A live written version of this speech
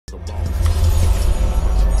Yeah,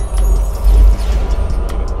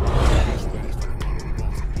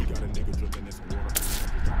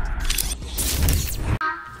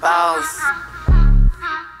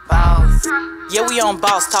 we on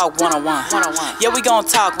Boss Talk 101. Yeah, we gonna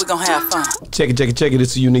talk, we gonna have fun. Check it.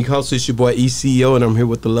 This is Unique Hustle. It's your boy ECO, and I'm here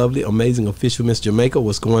with the lovely, amazing, official Miss Jamaica.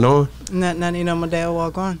 What's going on? Nothing, you know, my dad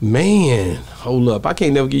walk on. Man, hold up. I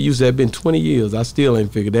can't never get used to that. It's been 20 years. I still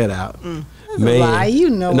ain't figured that out. Man. A lie. You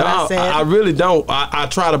know what I said. I really don't. I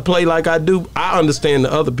try to play like I do. I understand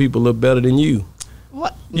the other people a little better than you.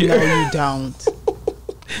 What? Yeah. No, you don't.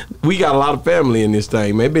 We got a lot of family in this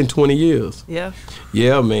thing, man. It's been 20 years. Yeah.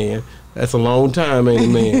 Yeah, man. That's a long time, ain't it,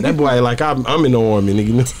 man? That boy, like, I'm in the army,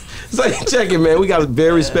 nigga. So check it, man. We got a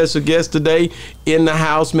very special guest today in the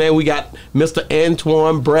house, man. We got Mr.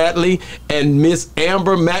 Antwon Bradley and Miss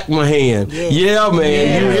Amber McMahan. Yeah, man.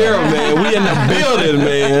 Yeah. You hear him, man. We in the building,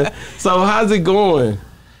 man. So how's it going?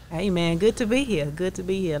 Hey, man. Good to be here. Good to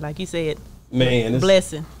be here. Like you said, man,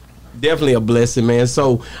 blessing. Definitely a blessing, man.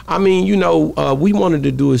 So, I mean, you know, we wanted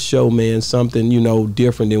to do a show, man, something, you know,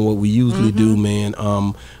 different than what we usually do, man.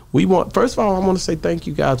 First of all, I want to say thank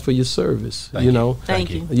you guys for your service. Thank you. Thank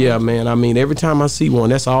you. Yeah, man. I mean, every time I see one,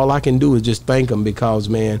 that's all I can do is just thank them because,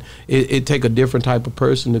 man, it take a different type of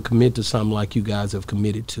person to commit to something like you guys have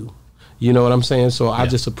committed to. You know what I'm saying? So I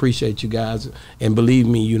just appreciate you guys. And believe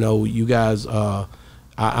me, you know, you guys,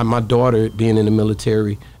 my daughter being in the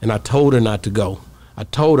military, and I told her not to go. I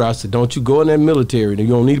told her, I said, don't you go in that military. You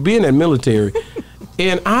don't need to be in that military.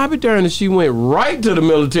 And I be darned if she went right to the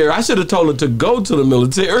military. I should have told her to go to the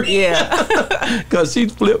military. Yeah. Because she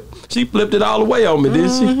flipped it all the way on me,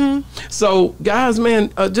 didn't she? So, guys,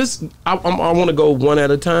 man, I want to go one at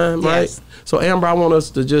a time, right? So, Amber, I want us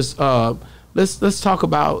to just let's talk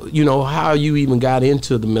about, you know, how you even got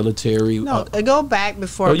into the military. No, go back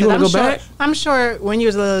before. Oh, you want to go back? I'm sure when you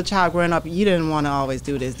was a little child growing up, you didn't want to always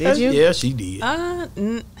do this, did you? Yeah, she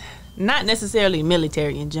did. Not necessarily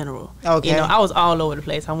military in general. Okay. You know, I was all over the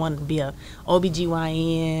place. I wanted to be a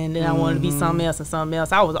OBGYN, then I wanted to be something else and something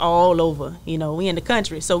else. I was all over. You know, we in the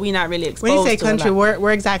country, so we not really exposed to. When you say country,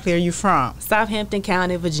 where exactly are you from? Southampton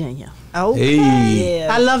County, Virginia. Okay. Hey.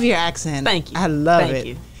 Yeah. I love your accent. Thank you. I love it. Thank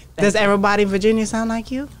you. Does everybody in Virginia sound like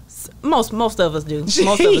you? Most of us do. Most of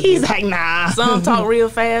us do. He's like, nah. Some talk real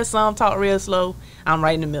fast, some talk real slow. I'm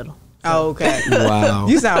right in the middle. So. Oh, okay. Wow.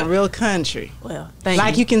 You sound real country. Well, thank you.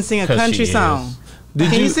 Like you can sing a country song.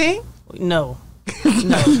 Can you sing? No.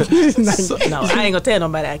 No. I ain't gonna tell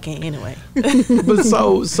nobody I can't anyway. But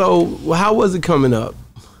so how was it coming up?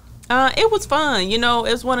 It was fun. You know,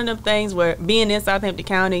 it's one of them things where being in Southampton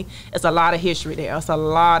County, it's a lot of history there. It's a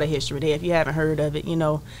lot of history there. If you haven't heard of it, you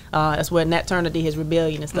know, that's where Nat Turner did his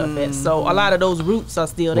rebellion and stuff at. So a lot of those roots are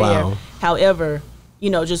still there. Wow. However, you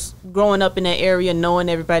know, just growing up in that area, knowing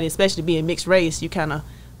everybody, especially being mixed race, you kind of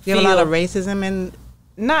feel a lot of racism in.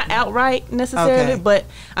 Not outright necessarily, but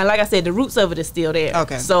like I said, the roots of it is still there.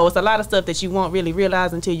 Okay. So it's a lot of stuff that you won't really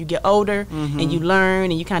realize until you get older and you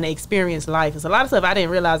learn and you kind of experience life. It's a lot of stuff I didn't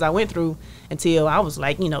realize I went through until I was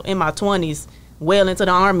like, you know, in my 20s, well into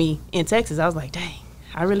the Army in Texas. I was like, dang,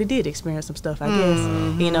 I really did experience some stuff, I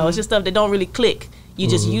guess. You know, it's just stuff that don't really click. You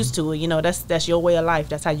just used to it. You know, that's your way of life.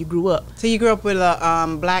 That's how you grew up. So you grew up with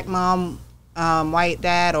a black mom, white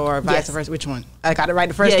dad, or vice versa? Which one? I got it right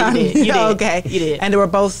the first time? You did. You did. Okay. You did. And they were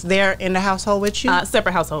both there in the household with you?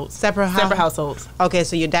 Separate households. Separate households. Okay,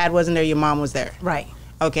 so your dad wasn't there, your mom was there. Right.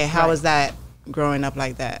 Okay, how was that growing up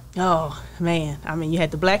like that? Oh, man. I mean, you had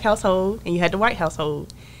the black household and you had the white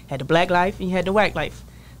household. You had the black life and you had the white life.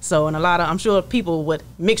 So, and I'm sure people with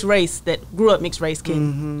mixed race that grew up mixed race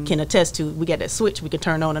can attest to, we got that switch we could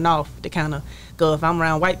turn on and off to kind of go, if I'm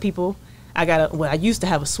around white people, I used to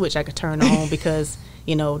have a switch I could turn on because,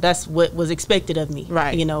 you know, that's what was expected of me.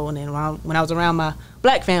 Right. You know, and then when I was around my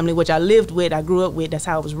black family, which I lived with, I grew up with, that's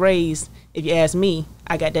how I was raised. If you ask me,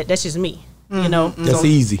 I got that, that's just me, you know. That's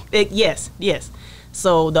easy. Yes.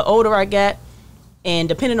 So the older I got, and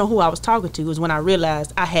depending on who I was talking to, was when I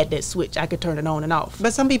realized I had that switch. I could turn it on and off.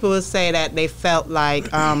 But some people would say that they felt like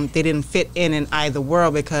they didn't fit in either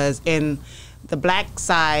world because in the black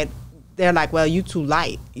side, they're like, well, you too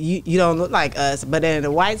light. You don't look like us. But then in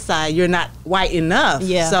the white side, you're not white enough.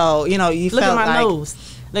 Yeah. So, you know, you Look felt at my like...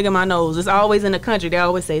 nose. Look at my nose. It's always in the country. They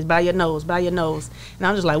always say, it's by your nose, by your nose. And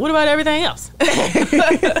I'm just like, what about everything else?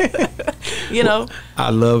 You know?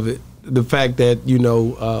 I love it. The fact that, you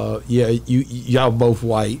know, y'all both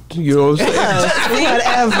white. You know what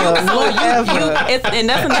I'm saying? Whatever. And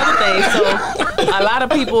that's another thing. So a lot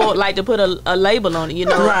of people like to put a label on it, you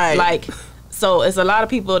know? Right. Like, so it's a lot of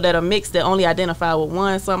people that are mixed that only identify with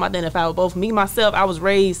one. Some identify with both. Me, myself, I was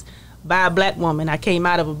raised by a black woman. I came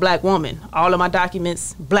out of a black woman. All of my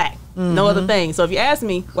documents black. No other thing. So if you ask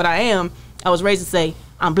me what I am, I was raised to say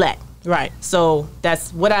I'm black. Right. So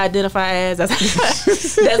that's what I identify as.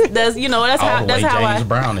 That's you know, that's how I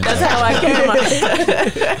carry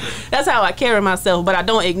that's how I carry myself, but I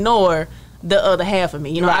don't ignore the other half of me.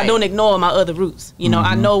 You know, I don't ignore my other roots. You know,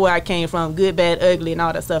 I know where I came from, good, bad, ugly, and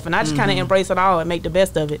all that stuff. And I just kind of embrace it all and make the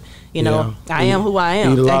best of it. You know, I am who I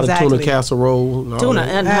am. Eat a lot of tuna casserole. No.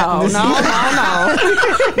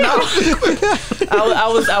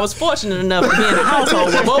 I was fortunate enough to be in a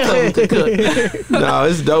household where both of them could cook. No,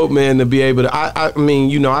 it's dope, man, to be able to. I mean,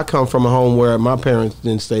 you know, I come from a home where my parents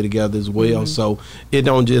didn't stay together as well, so it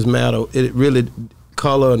don't just matter. It really,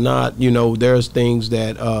 color or not, you know, there's things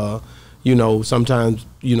that, you know, sometimes,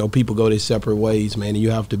 you know, people go their separate ways, man, and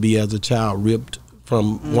you have to be, as a child, ripped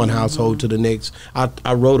from one household to the next.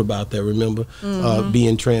 I wrote about that, remember,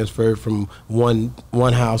 being transferred from one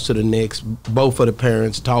house to the next, both of the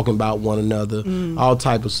parents talking about one another, all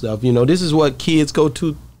type of stuff. You know, this is what kids go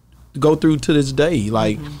through to this day.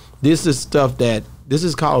 Like, this is stuff that, this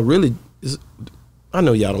is called really, I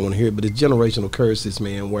know y'all don't want to hear it, but it's generational curses,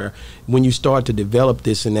 man, where when you start to develop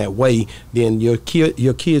this in that way, then your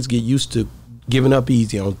kids get used to giving up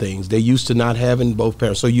easy on things. They're used to not having both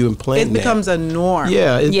parents, so you implant it becomes a norm.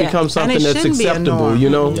 Yeah, it becomes something that's acceptable, you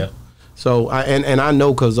know. Yeah. So I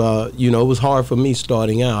know, because you know, it was hard for me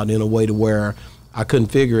starting out in a way to where I couldn't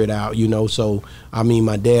figure it out, you know. So I mean,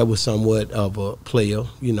 my dad was somewhat of a player,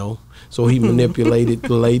 you know. So he manipulated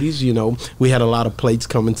the ladies, you know. We had a lot of plates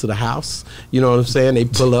coming to the house. You know what I'm saying? They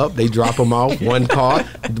pull up, they drop them off, one car,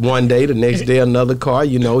 one day, the next day another car,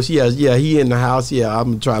 you know. Yeah, he in the house, yeah, I'm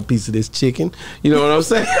going to try a piece of this chicken. You know what I'm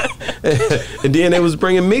saying? And then they was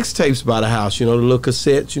bringing mixtapes by the house, you know, the little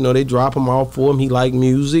cassettes, you know, they drop them off for him. He liked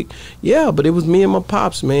music. Yeah, but it was me and my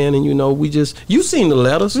pops, man, and, you know, you seen the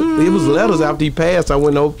letters. It was letters after he passed. I went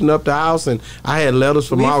and opened up the house, and I had letters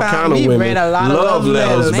from all kind of women. Read a lot Love of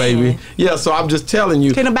letters, baby. Yeah, so I'm just telling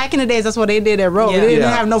you. Back in the days, that's what they did. They wrote. They didn't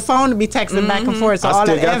have no phone to be texting back and forth. So I all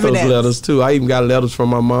still the got evidence. those letters too. I even got letters from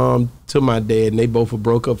my mom to my dad, and they both were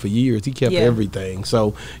broke up for years. He kept everything.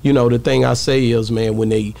 So, you know, the thing I say is, man,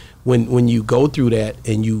 when you go through that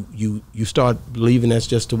and you start believing that's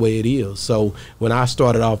just the way it is. So when I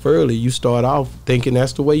started off early, you start off thinking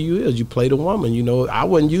that's the way you is. You play the woman, you know. I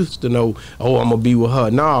wasn't used to know, oh, I'm gonna be with her.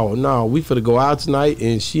 No, we finna go out tonight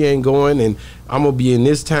and she ain't going, and I'm gonna be in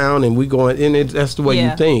this town and we going, and that's the way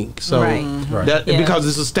you think. So because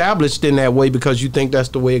it's established in that way, because you think that's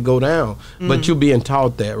the way it go down. But you're being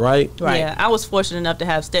taught that, right? Yeah, I was fortunate enough to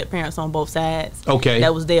have step parents on both sides. Okay.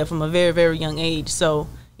 That was there from a very, very young age. So,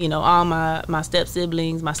 you know, all my step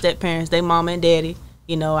siblings, my step parents, they mama and daddy.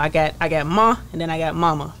 You know, I got ma, and then I got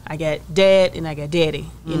mama. I got dad, and I got daddy.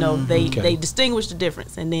 You know, they distinguish the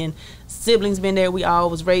difference. And then siblings been there. We all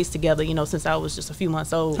was raised together, you know, since I was just a few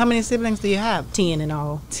months old. How many siblings do you have? 10 in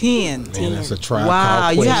all. 10. Man, that's a tribe. Wow,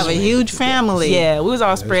 you have a huge family. Yeah, we was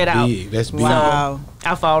all spread out. That's big. Wow. So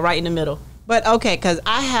I fall right in the middle. But okay, because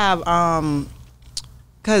I have,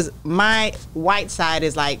 because my white side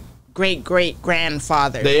is like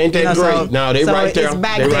great-great-grandfather. They ain't that great. No, they right there. It's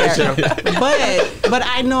back they there. Right there. But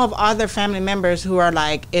I know of other family members who are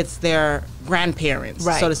like, it's their grandparents,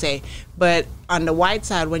 so to say. But on the white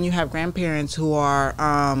side, when you have grandparents who are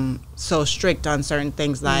so strict on certain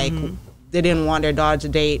things, like they didn't want their daughter to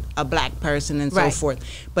date a black person and so forth.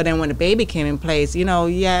 But then when the baby came in place, you know,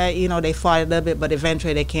 they fought a little bit, but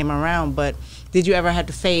eventually they came around. But did you ever have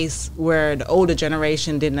to face where the older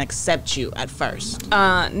generation didn't accept you at first?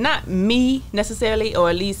 Not me necessarily, or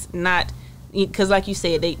at least not, because like you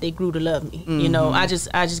said, they grew to love me. You know, I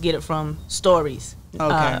just get it from stories.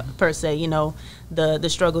 Per se, you know, the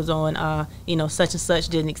struggles on, you know, such and such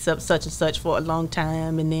didn't accept such and such for a long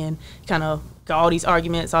time, and then kind of got all these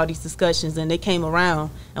arguments, all these discussions, and they came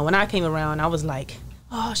around. And when I came around, I was like,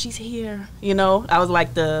 oh, she's here. You know, I was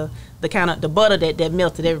like the kind of the butter that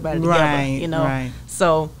melted everybody together. You know,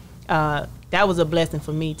 so that was a blessing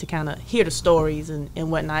for me to kind of hear the stories and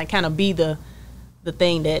whatnot, and kind of be the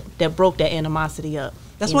thing that broke that animosity up.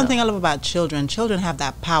 That's one thing I love about children. Children have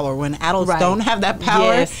that power. When adults don't have that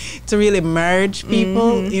power to really merge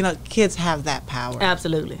people, you know, kids have that power.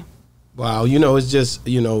 Absolutely. Wow, you know, it's just,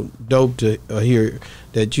 you know, dope to hear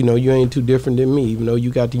that, you know, you ain't too different than me, even though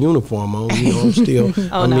you got the uniform on. You know, I'm still,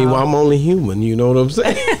 I'm only human, you know what I'm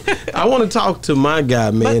saying? I want to talk to my guy,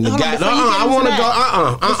 man. But The guy. hold on, before you get I into want to go.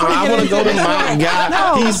 that. I want to go to my guy.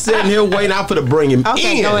 No. He's sitting here waiting. I'm to bring him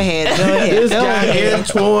Okay, in. go ahead. This guy,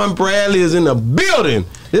 Antwon Bradley, is in the building.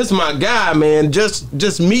 This is my guy, man. Just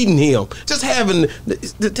meeting him, just having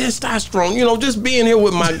the testosterone. You know, just being here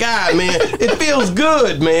with my guy, man. It feels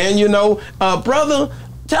good, man. You know, brother,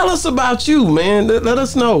 tell us about you, man. Let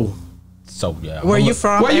us know. So yeah, Where you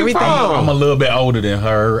from? Where you Everything. from? I'm a little bit older than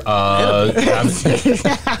her.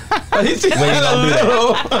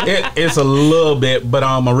 It's a little bit, but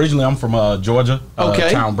originally I'm from Georgia,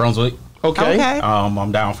 Okay. town Brunswick. Okay.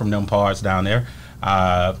 I'm down from them parts down there.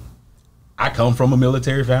 I come from a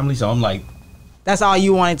military family, so I'm like That's all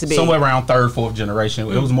you wanted to be. somewhere around third, fourth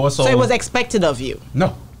generation. It was more so. So it was expected of you.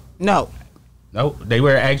 No. They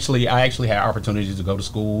were actually. I actually had opportunities to go to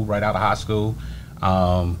school right out of high school,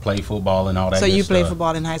 play football and all that. So good you played stuff.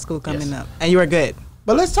 football in high school coming Yes. up, and you were good.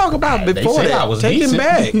 But let's talk about They before said that. I was Take him decent.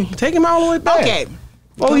 back. Take him all the way back. Okay.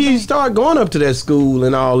 Well, you start going up to that school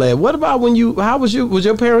and all that. What about when you? How was you? Was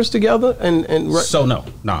your parents together? So no.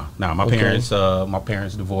 My Okay.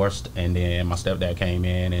 parents divorced, and then my stepdad came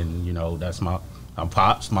in, and you know that's my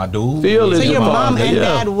pops, my dude. Phil So is your your mom father, and yeah.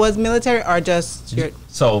 dad was military, or just your?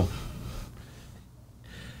 So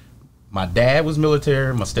my dad was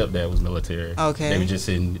military, my stepdad was military. Okay. They were just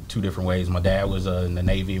in two different ways. My dad was in the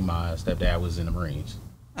Navy, my stepdad was in the Marines.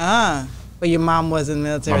 But your mom wasn't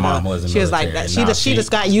military. My mom though. wasn't She was like military. that. She just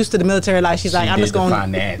got used to the military life. She's like, I'm just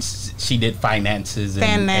going. She did finances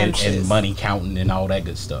and money counting and all that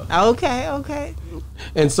good stuff. Okay.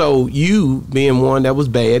 And so you being one that was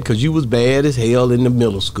bad, because you was bad as hell in the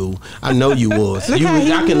middle school. I know you was. Look how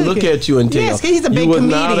he I can look looking. at you and tell. Yes, he's a big you was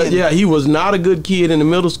not comedian. he was not a good kid in the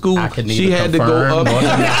middle school. I could She neither had to confirm go up. nor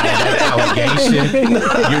deny that allegation.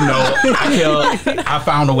 You know, I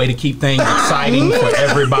found a way to keep things exciting for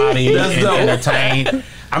everybody That's and dope. entertain.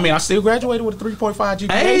 I mean, I still graduated with a 3.5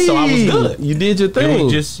 GPA, so I was good. You did your It thing.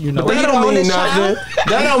 was just, you know. But that you the don't mean oldest nothing. child?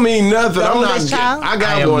 That don't mean nothing. The I'm not. oldest child? I I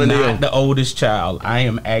got am one of not them. the oldest child. I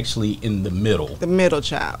am actually in the middle. The middle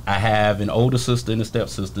child. I have an older sister and a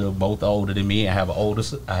stepsister, both older than me. I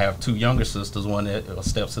have two younger sisters, a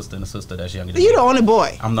stepsister and a sister that's younger than me. You the only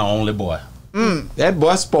boy. I'm the only boy. That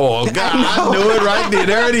boy spoiled. God, I knew it right there.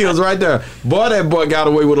 There it is, right there. Boy, that boy got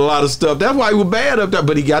away with a lot of stuff. That's why he was bad up there,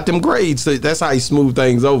 but he got them grades. So that's how he smoothed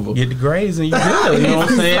things over. Get the grades and you good. You know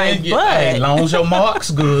what I'm saying? Like, As long as your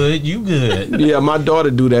marks good, you good. Yeah, my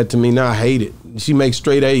daughter do that to me now. I hate it. She makes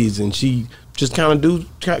straight A's and she just kind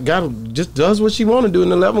of just does what she want to do in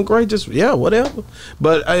the 11th grade. Just whatever.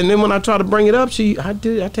 But and then when I try to bring it up, I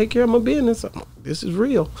take care of my business. This is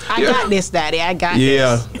real. I got this, Daddy. I got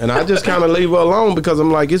Yeah, this. and I just kind of leave her alone because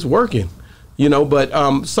I'm like, it's working, you know. But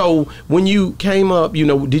so when you came up, you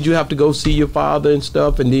know, did you have to go see your father and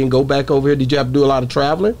stuff, and then go back over here? Did you have to do a lot of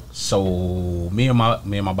traveling? So me and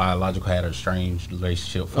my biological had a strange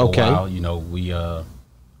relationship for Okay. a while. You know, we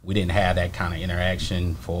didn't have that kind of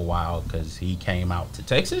interaction for a while because he came out to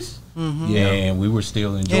Texas, and we were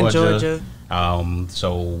still in Georgia.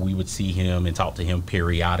 So we would see him and talk to him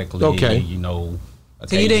periodically. Okay. You know,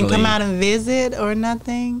 So you didn't come occasionally. out and visit or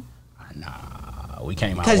nothing? Nah, we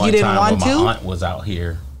came out 'Cause one you didn't time want when to? my aunt was out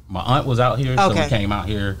here. So we Okay. came out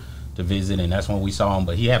here to visit, and that's when we saw him.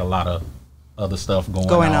 But he had a lot of other stuff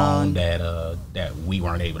going on that we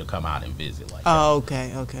weren't able to come out and visit like that. Oh,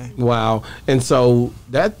 okay. Wow. And so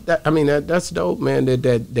that's dope, man.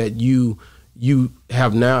 That you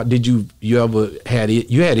have now. Did you ever had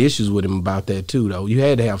it? You had issues with him about that too, though. You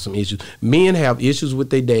had to have some issues. Men have issues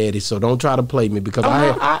with their daddy, so don't try to play me because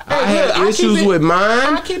I had issues with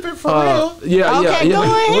mine. I keep it for real. Okay, go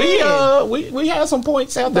ahead. We had some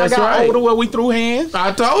points after That's I got right. older where we threw hands.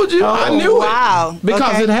 I told you. I knew wow. it because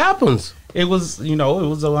Okay. it happens. It was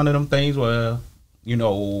one of them things where,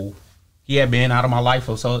 he had been out of my life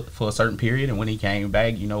for a certain period, and when he came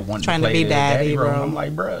back, wanting Trying to to play be the daddy, role. bro. I'm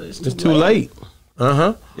like, bro, it's Too late.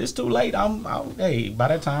 It's too late. Hey, by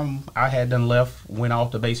that time I had done left, went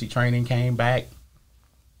off to basic training, came back,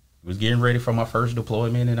 was getting ready for my first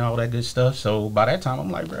deployment and all that good stuff. So by that time I'm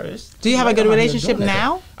like, bro, Do you have a good relationship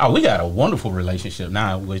now? Oh, we got a wonderful relationship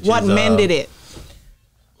now. What mended it?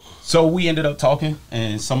 So we ended up talking,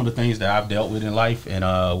 and some of the things that I've dealt with in life, and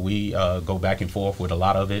we go back and forth with a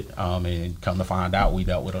lot of it. And come to find out, we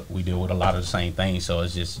deal with a lot of the same things. So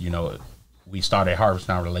it's just we started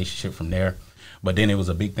harvesting our relationship from there. But then it was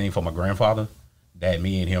a big thing for my grandfather that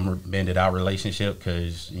me and him mended our relationship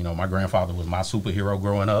because my grandfather was my superhero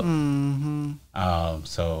growing up.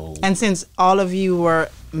 So And since all of you were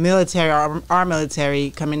military or are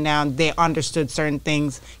military coming down, they understood certain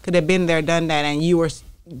things. Could have been there, done that, and you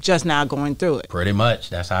just now going through it. Pretty much.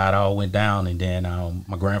 That's how it all went down. And then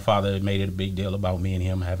my grandfather made it a big deal about me and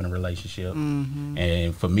him having a relationship. Mm-hmm.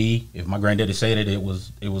 And for me, if my granddaddy said it, it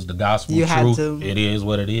was the gospel You had truth. to. It is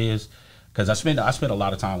what it is. Because I spent a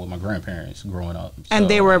lot of time with my grandparents growing up. And So,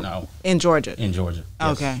 they were no, in Georgia. in Georgia.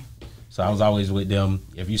 Yes. Okay. So I was always with them.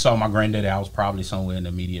 If you saw my granddaddy, I was probably somewhere in the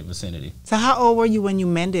immediate vicinity. So how old were you when you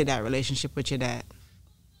mended that relationship with your dad?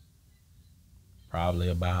 Probably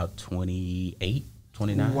about 28,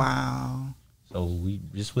 29. Wow. So we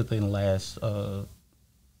just within the last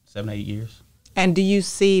 7, 8 years. And do you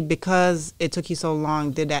see, because it took you so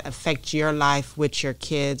long, did that affect your life with your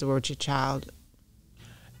kids or with your child?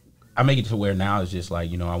 I make it to where now it's just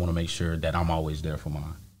like, I want to make sure that I'm always there for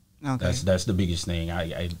mine. Okay. That's the biggest thing.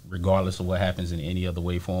 I regardless of what happens in any other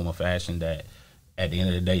way, form, or fashion, that at the end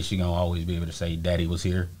of the day, she gonna always be able to say, "Daddy was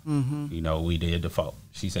here." Mm-hmm. We did the fault.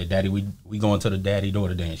 She said, "Daddy, we going to the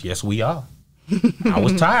daddy-daughter dance." Yes, we are. I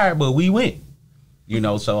was tired, but we went.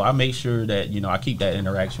 So I make sure that I keep that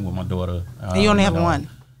interaction with my daughter. And you only have one.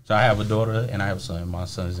 So I have a daughter and I have a son. My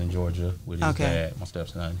son's in Georgia with his dad, my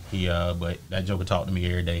stepson. But that joker talk to me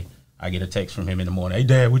every day. I get a text from him in the morning. "Hey,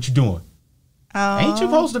 Dad, what you doing? Ain't you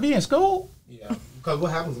supposed to be in school?" Yeah, because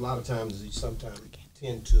what happens a lot of times is you sometimes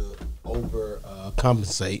tend to over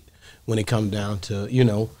compensate when it comes down to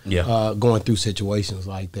going through situations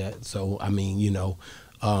like that. So I mean,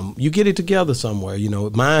 you get it together somewhere.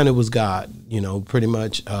 Mine, it was God. Pretty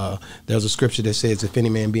much. There's a scripture that says, "If any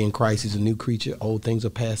man be in Christ, he's a new creature. Old things are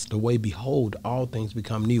passed away. Behold, all things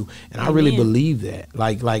become new." And I really believe that.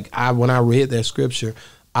 When I read that scripture,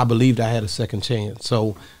 I believed I had a second chance.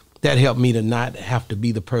 So that helped me to not have to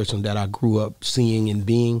be the person that I grew up seeing and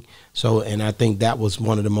being. So, and I think that was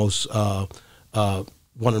one of the most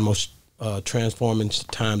transforming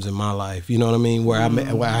times in my life. You know what I mean? Where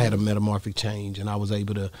I had a metamorphic change, and I was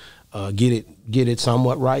able to get it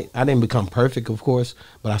somewhat right. I didn't become perfect, of course,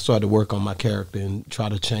 but I started to work on my character and try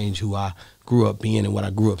to change who I grew up being and what I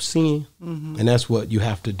grew up seeing. Mm-hmm. And that's what you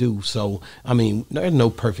have to do. So, I mean, there's no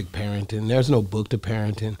perfect parenting. There's no book to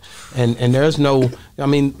parenting. And there's no,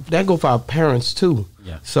 that go for our parents too.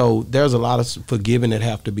 Yeah. So there's a lot of forgiving that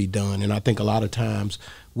have to be done. And I think a lot of times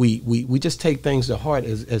we just take things to heart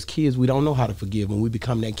as kids. We don't know how to forgive. When we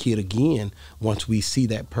become that kid again, once we see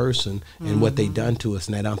that person and what they done to us,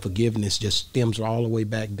 and that unforgiveness just stems all the way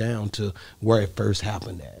back down to where it first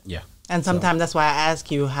happened at. Yeah. And sometimes that's why I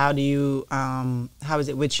ask you, how do you, how is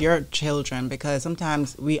it with your children? Because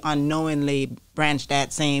sometimes we unknowingly branch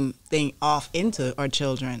that same thing off into our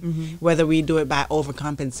children, whether we do it by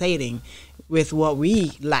overcompensating with what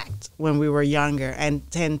we lacked when we were younger and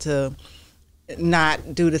tend to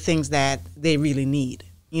not do the things that they really need.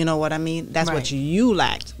 You know what I mean? That's Right. what you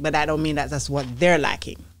lacked, but that don't mean that's what they're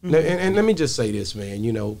lacking. And let me just say this, man,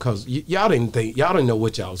 because y'all didn't know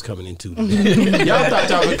what y'all was coming into today. Y'all thought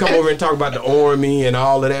y'all would come over and talk about the Army and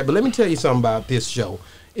all of that. But let me tell you something about this show.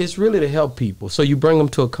 It's really to help people. So you bring them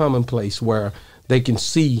to a common place where they can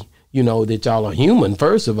see, that y'all are human,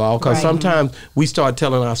 first of all. Because sometimes we start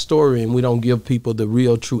telling our story and we don't give people the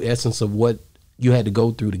real, true essence of what you had to go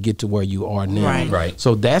through to get to where you are now. Right.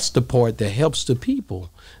 So that's the part that helps the people.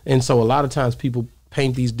 And so a lot of times people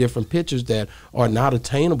paint these different pictures that are not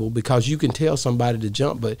attainable, because you can tell somebody to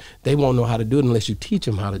jump, but they won't know how to do it unless you teach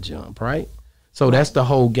them how to jump, right? So that's the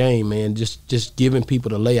whole game, man. Just giving people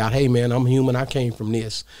the layout. Hey, man, I'm human. I came from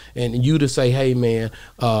this. And you to say, hey, man,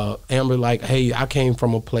 Amber, hey, I came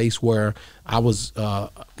from a place where I was, I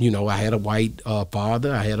had a white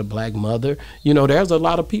father. I had a black mother. There's a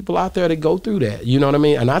lot of people out there that go through that. You know what I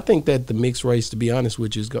mean? And I think that the mixed race, to be honest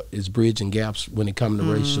with you, is bridging gaps when it comes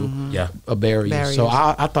to racial barriers. So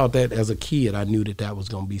I thought that as a kid, I knew that was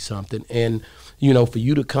going to be something. And, for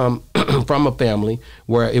you to come from a family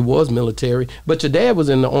where it was military, but your dad was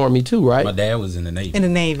in the Army too, right? My dad was in the Navy. In the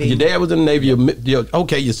Navy. Your dad was in the Navy. Your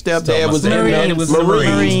stepdad was in the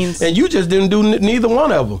Marines. And you just didn't do neither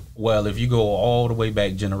one of them. Well, if you go all the way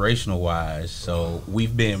back generational wise, so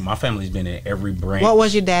my family's been in every branch. What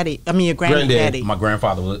was your daddy? I mean, your granddaddy? My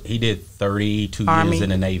grandfather, he did 32 Army. years in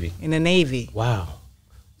the Navy. In the Navy. Wow.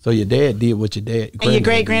 So your dad did what your dad. And your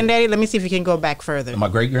great-granddaddy? Let me see if you can go back further. My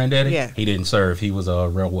great-granddaddy? Yeah. He didn't serve. He was a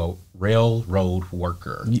railroad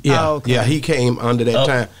worker. Yeah, okay. Yeah, he came under that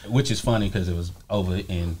time. Which is funny because it was over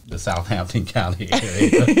in the Southampton County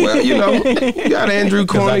area. Well, you got Andrew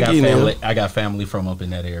Carnegie. I got family from up in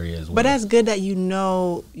that area as well. But that's good that you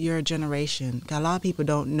know your generation. 'Cause a lot of people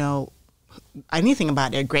don't know anything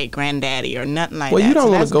about their great-granddaddy or nothing like that. Well, you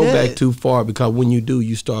don't want to go good. back too far, because when you do,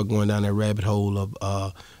 you start going down that rabbit hole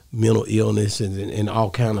of mental illness and all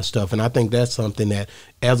kind of stuff. And I think that's something that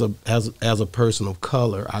as a person of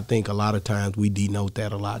color, I think a lot of times we denote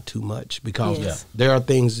that a lot too much, because there are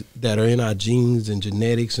things that are in our genes and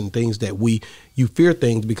genetics and things that you fear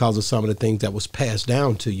things because of some of the things that was passed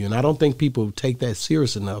down to you. And I don't think people take that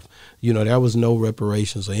serious enough. You know, there was no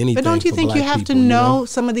reparations or anything. But don't you for think black you have people, to know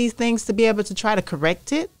some of these things to be able to try to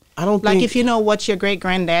correct it? I don't like think, if you know what your great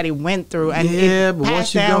granddaddy went through and it but once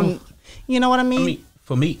passed you down, go, you know what I mean? I mean,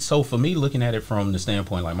 for me, looking at it from the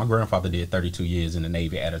standpoint, like my grandfather did 32 years in the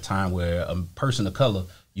Navy at a time where a person of color,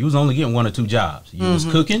 you was only getting 1 or 2 jobs. You was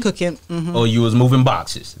cooking, or you was moving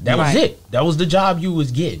boxes. That was it. That was the job you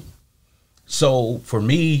was getting. So for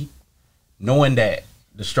me, knowing that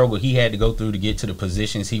the struggle he had to go through to get to the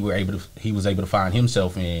positions he was able to find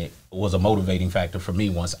himself in was a motivating factor for me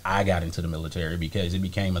once I got into the military, because it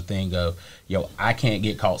became a thing of, I can't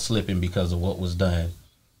get caught slipping because of what was done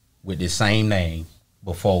with this same name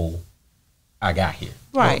before I got here.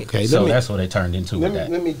 Right. Okay, So that's what it turned into with that.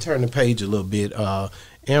 Let me turn the page a little bit.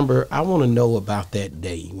 Amber, I want to know about that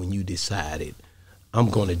day when you decided I'm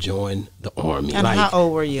going to join the Army. And how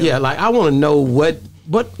old were you? Yeah, like I want to know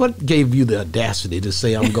what gave you the audacity to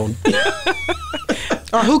say I'm going to...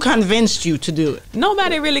 Or who convinced you to do it?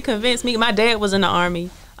 Nobody really convinced me. My dad was in the Army,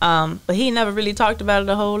 but he never really talked about it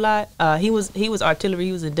a whole lot. He was artillery.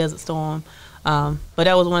 He was in Desert Storm. But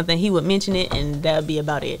that was one thing. He would mention it, and that would be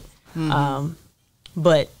about it.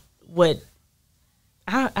 But what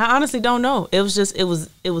I honestly don't know. It was just it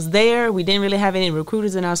was there. We didn't really have any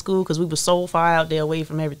recruiters in our school because we were so far out there away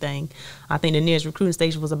from everything. I think the nearest recruiting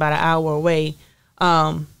station was about an hour away.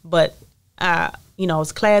 But I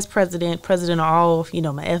was class president of all,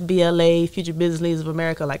 my FBLA, Future Business Leaders of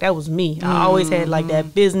America. Like, that was me. I always had like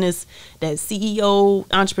that business, that CEO,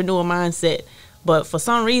 entrepreneur mindset. But for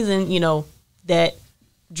some reason, that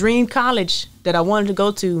dream college that I wanted to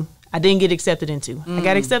go to, I didn't get accepted into. I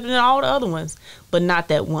got accepted in all the other ones, but not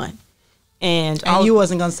that one. And you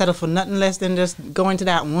wasn't going to settle for nothing less than just going to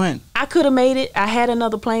that one. I could have made it. I had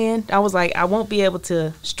another plan. I was like, I won't be able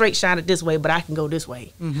to straight shot it this way, but I can go this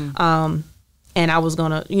way. And I was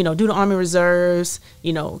going to, do the Army Reserves,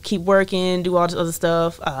 keep working, do all this other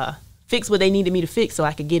stuff, fix what they needed me to fix so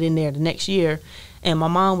I could get in there the next year. And my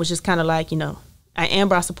mom was just kind of like,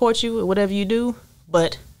 Amber, I support you, whatever you do,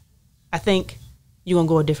 but I think you're going to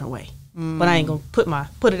go a different way. But I ain't going to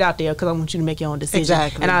put it out there because I want you to make your own decision.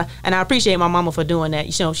 Exactly. And I appreciate my mama for doing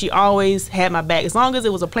that. She always had my back. As long as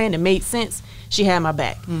it was a plan that made sense, she had my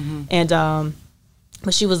back. And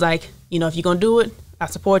but she was like, if you're going to do it, I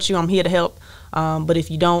support you. I'm here to help. But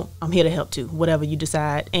if you don't, I'm here to help too, whatever you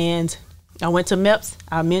decide. And I went to MEPS,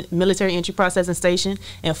 our Military Entry Processing Station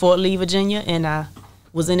in Fort Lee, Virginia, and I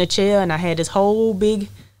was in a chair, and I had this whole big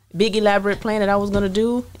elaborate plan that I was going to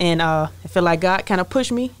do. And I felt like God kind of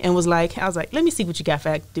pushed me and I was like, let me see what you got for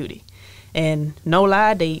active duty. And no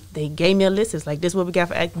lie, they gave me a list. It's like, this is what we got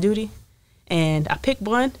for active duty. And I picked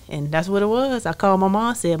one, and that's what it was. I called my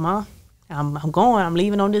mom, said, Mom, I'm going. I'm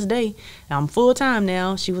leaving on this day. I'm full-time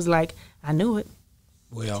now. She was like, I knew it.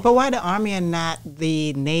 Well, but why the Army and not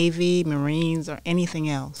the Navy, Marines, or anything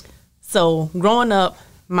else? So growing up,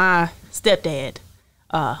 my stepdad,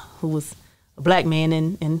 who was a black man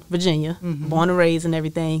in Virginia, born and raised and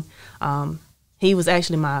everything, he was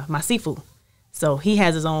actually my sifu. So he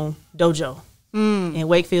has his own dojo in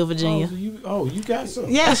Wakefield, Virginia. You got some.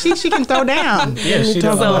 Yeah, she can throw down. Yeah, she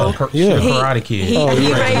does. Karate Kid. He raised me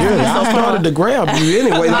so I started to grab you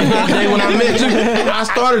anyway. Like that day when I met you, I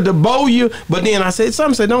started to bow you, but then I said,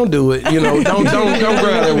 some said, don't do it. Don't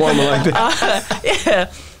grab that woman like that.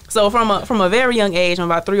 Yeah. So from a very young age, when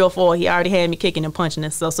about 3 or 4, he already had me kicking and punching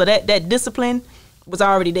and stuff. So that discipline was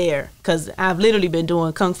already there because I've literally been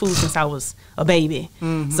doing kung fu since I was a baby.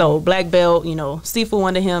 So black belt, Sifu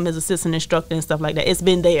under him, his assistant instructor and stuff like that. It's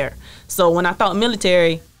been there. So when I thought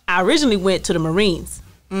military, I originally went to the Marines.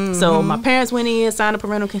 So my parents went in, signed a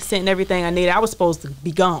parental consent and everything I needed. I was supposed to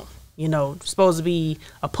be gone. Supposed to be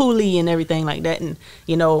a pulley and everything like that. And,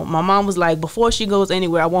 my mom was like, before she goes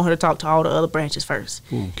anywhere, I want her to talk to all the other branches first.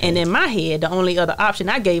 Okay. And in my head, the only other option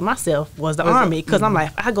I gave myself was the Army. Because I'm like,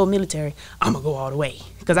 if I go military, I'm going to go all the way.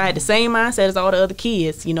 Because I had the same mindset as all the other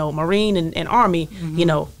kids, Marine and Army,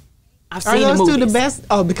 I've seen the movies. Are those two the best?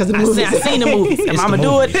 Oh, because of the movies. I've seen the movies. If I'm going to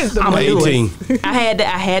do it, I'm going to do it. I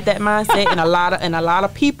had that mindset, and a lot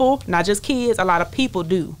of people, not just kids, a lot of people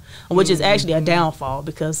do. Which is actually a downfall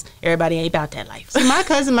because everybody ain't about that life. See, my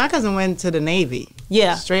cousin went to the Navy.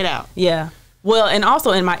 Yeah. Straight out. Yeah. Well, and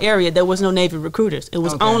also in my area, there was no Navy recruiters. It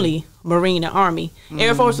was only Marine and Army.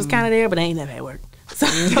 Air Force was kind of there, but they ain't never had work. So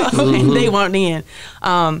they weren't in.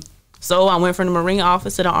 So I went from the Marine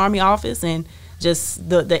office to the Army office, and just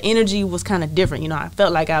the energy was kind of different. You know, I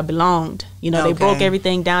felt like I belonged. You know, they broke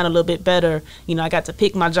everything down a little bit better. You know, I got to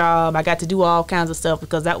pick my job. I got to do all kinds of stuff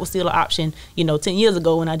because that was still an option, you know, 10 years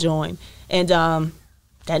ago when I joined. And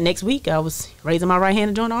that next week, I was raising my right hand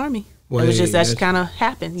to join the Army. It was just, that just kind of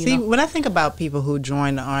happened. You know? When I think about people who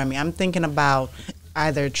join the Army, I'm thinking about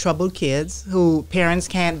either troubled kids who parents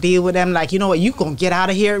can't deal with them. Like, you know what, you gonna get out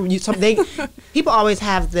of here. People always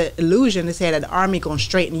have the illusion to say that the Army gonna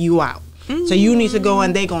straighten you out. So you need to go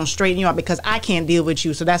and they gonna straighten you out because I can't deal with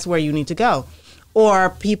you. So that's where you need to go.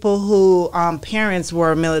 Or people who parents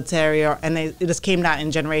were military and it just came down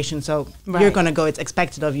in generations. So you're gonna go. It's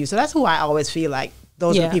expected of you. So that's who I always feel like.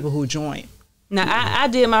 Those are the people who join. Now I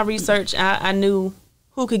did my research. I knew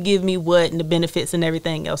who could give me what and the benefits and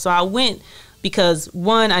everything else. So I went. Because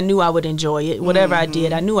one, I knew I would enjoy it. Whatever I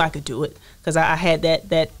did, I knew I could do it because I had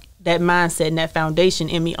that mindset and that foundation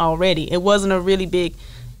in me already. It wasn't a really big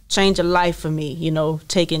change of life for me, you know,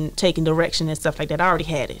 taking direction and stuff like that. I already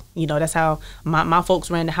had it. You know, that's how my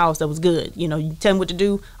folks ran the house. That was good. You know, you tell me what to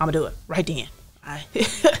do, I'm gonna do it right then.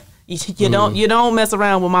 You don't mess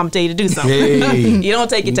around when mom tell you to do something. Hey. You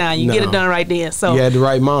don't take your time. You get it done right then. So you had the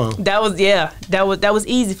right mom. That was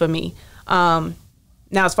easy for me.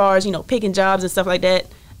 Now, as far as, you know, picking jobs and stuff like that,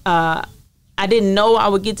 I didn't know I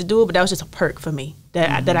would get to do it, but that was just a perk for me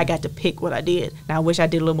that I got to pick what I did. Now, I wish I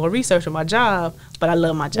did a little more research on my job, but I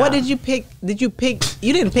love my job. What did you pick?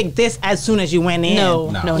 You didn't pick this as soon as you went in. No.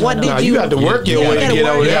 What did you got to work your way to get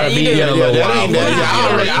over there. You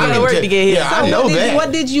got to work to get here. Yeah, I know that.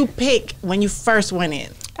 What did you pick when you first went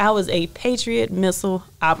in? I was a Patriot missile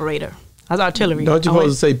operator. I was artillery. Don't you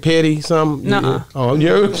supposed to say petty something? Nuh-uh. Oh,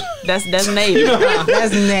 you're That's Navy.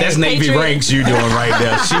 That's Navy Patriot. ranks you doing right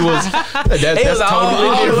there. She was. That's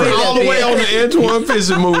totally different. all the way on the Antwon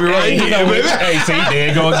Fisher movie right here. Baby. Hey, see,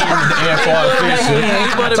 there goes the Antwon Fisher.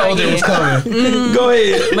 I told you it was coming. Go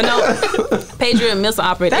ahead. But no, Patriot missile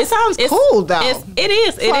operator. That sounds cool, though. It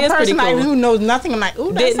is pretty cool. Who knows nothing, I'm like,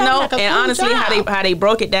 ooh, that Didn't sounds know, like a and cool honestly, job. how they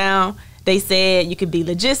broke it down. They said you could be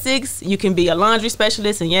logistics, you can be a laundry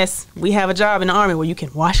specialist, and yes, we have a job in the Army where you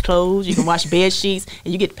can wash clothes, you can wash bed sheets,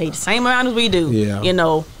 and you get paid the same amount as we do. Yeah. You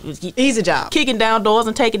know, Easy job. kicking down doors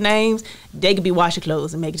and taking names. They could be washing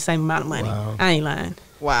clothes and making the same amount of money. Wow. I ain't lying.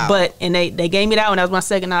 Wow. But and they gave me that one. That was my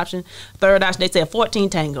second option. Third option, they said 14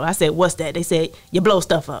 Tango. I said, what's that? They said you blow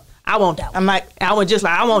stuff up. I want that one. I'm like, I want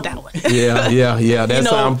that one. Yeah. That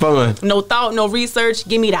sounds fun. No thought, no research.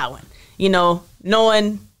 Give me that one. You know,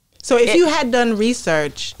 knowing. so if you had done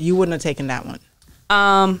research, you wouldn't have taken that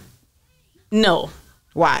one. No.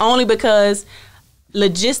 Why? Only because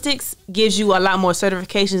logistics gives you a lot more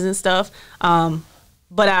certifications and stuff.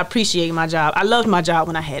 But I appreciate my job. I loved my job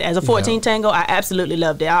when I had it. As a 14 Tango, I absolutely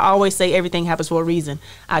loved it. I always say everything happens for a reason.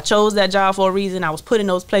 I chose that job for a reason. I was put in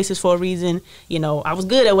those places for a reason. You know, I was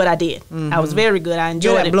good at what I did. I was very good. I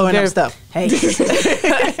enjoyed Good at it. blowing up stuff. Hey.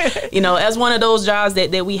 You know, as one of those jobs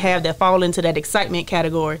that we have that fall into that excitement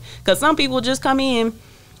category. Because some people just come in,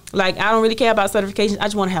 like, I don't really care about certifications. I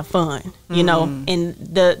just want to have fun, you know. And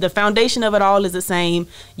the foundation of it all is the same.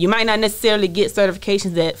 You might not necessarily get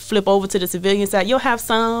certifications that flip over to the civilian side. You'll have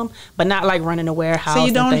some, but not like running a warehouse. So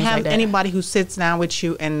you don't and things have like that. anybody who sits down with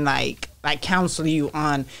you and like counsel you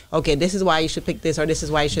on, okay, this is why you should pick this or this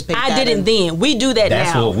is why you should pick that. I didn't then. We do that now.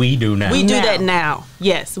 That's what we do now. We do that now.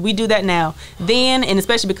 Yes, we do that now. Then, and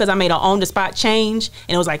especially because I made an on-the-spot change,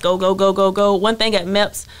 and it was like, go, go, go, go, go. One thing at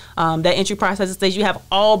MEPS, that entry processing stage, you have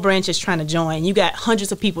all branches trying to join. You got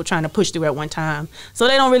hundreds of people trying to push through at one time. So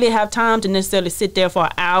they don't really have time to necessarily sit there for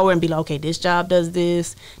an hour and be like, okay, this job does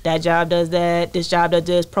this, that job does that, this job does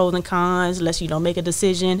this, pros and cons. Let's, make a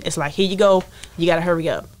decision. It's like, here you go. You got to hurry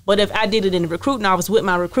up. But if I did it in the recruiting office with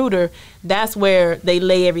my recruiter, that's where they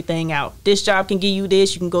lay everything out. This job can give you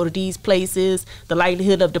this. You can go to these places. The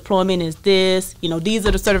likelihood of deployment is this. These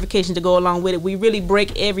are the certifications to go along with it. We really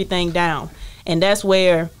break everything down. And that's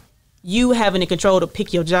where you having the control to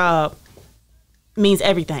pick your job means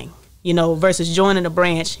everything, versus joining a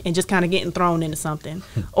branch and just kind of getting thrown into something.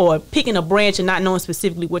 Or picking a branch and not knowing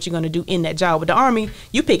specifically what you're going to do in that job. With the Army,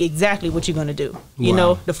 you pick exactly what you're going to do.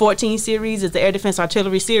 The 14 series is the Air Defense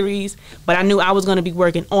Artillery series, but I knew I was going to be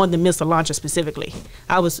working on the missile launcher specifically.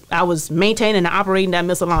 I was maintaining and operating that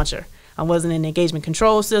missile launcher. I wasn't in the engagement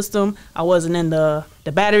control system. I wasn't in the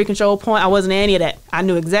battery control point. I wasn't in any of that. I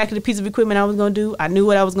knew exactly the piece of equipment I was going to do. I knew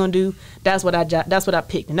what I was going to do. That's what I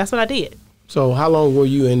picked, and that's what I did. So how long were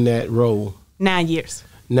you in that role? 9 years.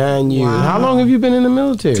 9 years. Wow. How long have you been in the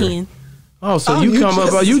military? 10. Oh, so you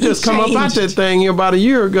just come up out that thing here about a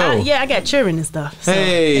year ago. Yeah, I got children and stuff. So.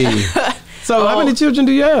 Hey. So how many children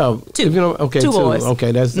do you have? Two. Okay, two boys.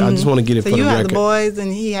 Okay, that's. I just want to get it So for the you record. have the boys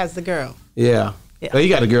and he has the girl. Yeah. Yeah. Oh, you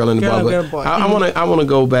got a girl in the Girl, bar. girl, But boy. I want to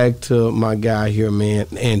go back to my guy here, man,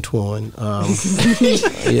 Antwon.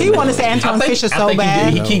 He wanted to say Antwon Fisher so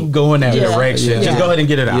bad. He keep going that direction. Yeah. Just go ahead and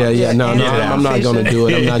get it out. Yeah. No, Yeah, I'm not going to do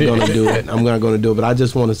it. I'm not going to do it. I'm not going to do it. But I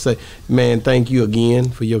just want to say, man, thank you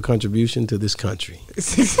again for your contribution to this country.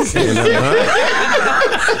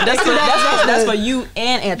 That's for you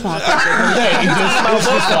and Antwon. Hey,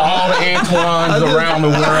 just for all the Antwons around the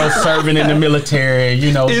world serving in the military,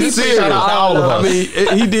 you know, It's just serious. shout out to all of us. I mean,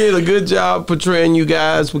 he did a good job portraying you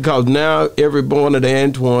guys because now every one of the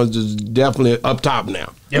Antwons is definitely up top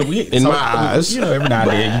now. Yeah, in my eyes. you know, every now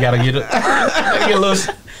and then you gotta get a little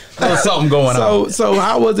something going on. So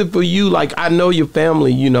how was it for you? Like, I know your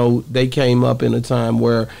family, you know, they came up in a time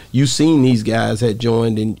where you seen these guys had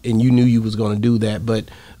joined and you knew you was going to do that. But,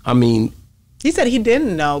 I mean... He said he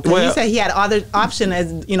didn't know. Because he said he had other option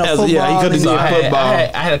as, football. Yeah, he could have did football.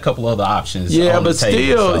 I had a couple other options. Yeah, on but the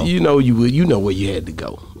table, still, so. you know where you had to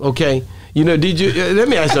go. Okay? You know, did you... let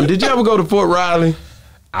me ask you something. Did you ever go to Fort Riley?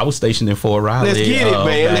 I was stationed in Fort Riley. Let's get it,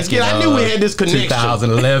 man. Let's get it. I knew we had this connection.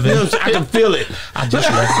 2011. I can feel it. I just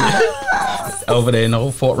left over there in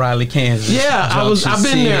old Fort Riley, Kansas. Yeah, I've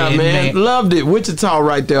been there, man. Loved it. Wichita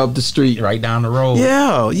right there up the street. Right down the road.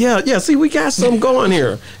 Yeah. See, we got something going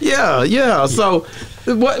here. Yeah. So,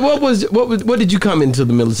 what did you come into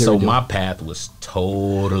the military? So doing? my path was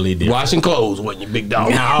totally different. Washing clothes, wasn't you, big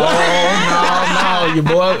dog? No.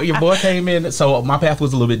 Your boy came in. So my path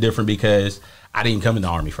was a little bit different because I didn't come in the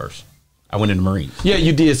Army first. I went in the Marines. Yeah,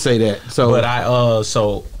 you did say that. So, but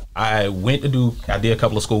I went to I did a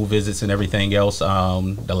couple of school visits and everything else.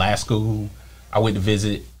 The last school I went to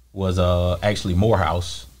visit was actually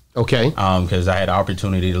Morehouse. Okay. Because I had the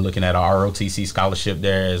opportunity to looking at a ROTC scholarship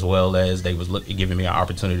there, as well as they was giving me an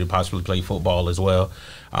opportunity to possibly play football as well.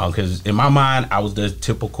 Because in my mind, I was the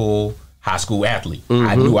typical high school athlete. Mm-hmm.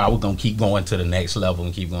 I knew I was gonna keep going to the next level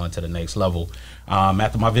and keep going to the next level.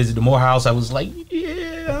 After my visit to Morehouse, I was like,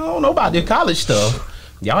 I don't know about the college stuff.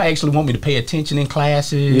 Y'all actually want me to pay attention in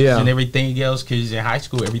classes and everything else, because in high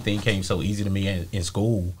school, everything came so easy to me in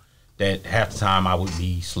school that half the time I would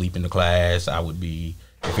be sleeping in the class. I would be,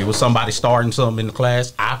 if it was somebody starting something in the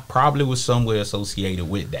class, I probably was somewhere associated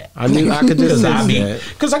with that. I knew I could just sense that.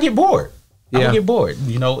 Because I get bored. I Yeah. would get bored,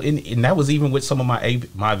 and that was even with some of my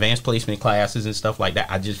advanced placement classes and stuff like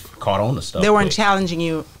that. I just caught on to stuff. They weren't quick. challenging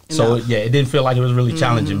you So enough. it didn't feel like it was really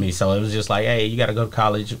challenging me. So it was just like, hey, you got to go to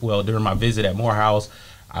college. Well, during my visit at Morehouse,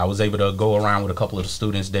 I was able to go around with a couple of the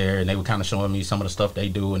students there, and they were kind of showing me some of the stuff they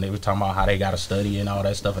do, and they were talking about how they got to study and all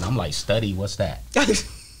that stuff. And I'm like, study? What's that?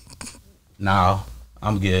 No,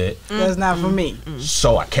 I'm good. That's not for me.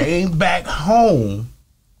 So I came back home,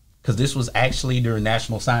 because this was actually during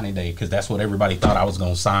National Signing Day, because that's what everybody thought I was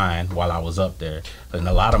going to sign while I was up there. And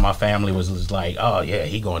a lot of my family was like, oh, yeah,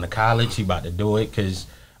 he going to college, he about to do it, because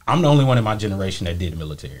I'm the only one in my generation that did the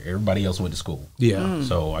military. Everybody else went to school. Yeah.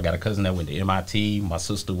 So I got a cousin that went to MIT. My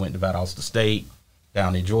sister went to Valdosta State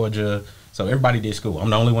down in Georgia. So everybody did school. I'm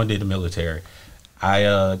the only one that did the military.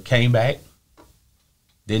 I came back,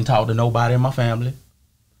 didn't talk to nobody in my family.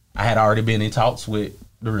 I had already been in talks with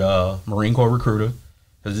the Marine Corps recruiter,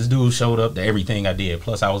 because this dude showed up to everything I did.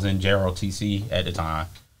 Plus, I was in JROTC at the time.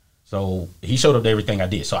 So he showed up to everything I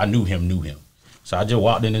did. So I knew him. So I just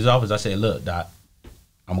walked in his office. I said, look, Doc,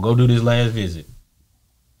 I'm going to go do this last visit.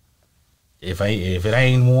 If it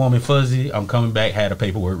ain't warm and fuzzy, I'm coming back, had the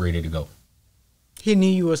paperwork ready to go. He knew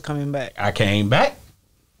you was coming back. I came back,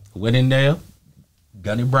 went in there.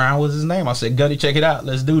 Gunny Brown was his name. I said, Gunny, check it out.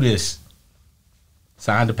 Let's do this.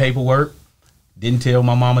 Signed the paperwork. Didn't tell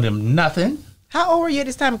my mama them nothing. How old were you at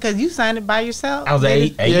this time? Because you signed it by yourself. I was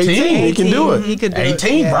 18. 18. He can do it. He could do 18,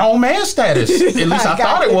 it. Yeah. grown man status. At least I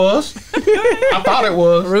thought it was. I thought it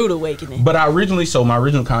was. Rude awakening. But my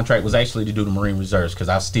original contract was actually to do the Marine Reserves, because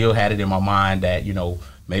I still had it in my mind that,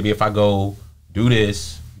 maybe if I go do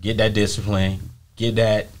this, get that discipline, get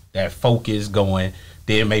that focus going,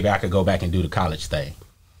 then maybe I could go back and do the college thing.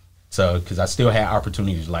 So, because I still had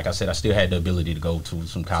opportunities. Like I said, I still had the ability to go to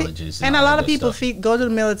some colleges. And a all lot that of people stuff. go to the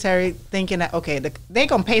military thinking that, okay, they're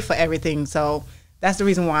going to pay for everything, so that's the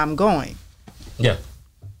reason why I'm going. Yeah.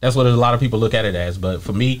 That's what a lot of people look at it as. But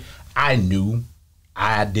for me, I knew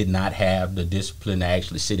I did not have the discipline to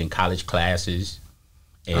actually sit in college classes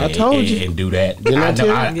I told you. and do that. Didn't I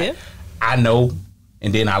tell you? Yeah. I know.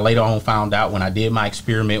 And then I later on found out when I did my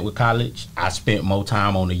experiment with college, I spent more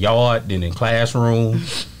time on the yard than in classroom.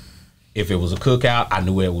 If it was a cookout, I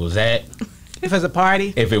knew where it was at. If it's a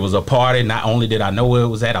party. If it was a party, not only did I know where it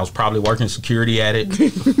was at, I was probably working security at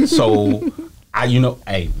it. So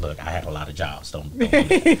Hey, look, I had a lot of jobs. Don't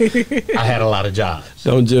I had a lot of jobs.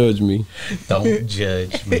 Don't judge me. Don't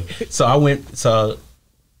judge me. So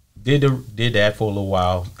did that for a little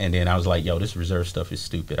while, and then I was like, yo, this reserve stuff is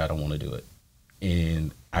stupid. I don't want to do it.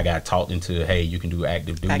 And I got talked into, hey, you can do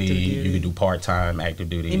active duty. You can do part-time active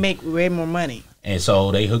duty. You make way more money. And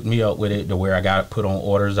so they hooked me up with it to where I got put on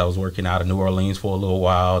orders. I was working out of New Orleans for a little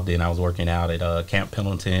while. Then I was working out at Camp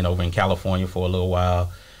Pendleton over in California for a little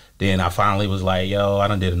while. Then I finally was like, yo, I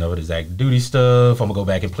done did enough of this active duty stuff. I'm going to go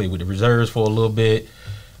back and play with the reserves for a little bit.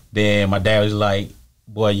 Then my dad was like,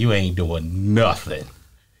 boy, you ain't doing nothing.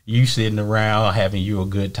 You sitting around having you a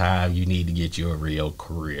good time. You need to get you a real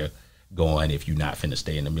career going if you're not finna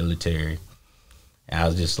stay in the military. And I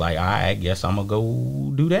was just like, I guess I'm going to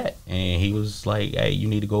go do that. And he was like, hey, you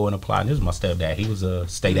need to go and apply. And this was my stepdad. He was a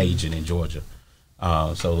state agent in Georgia.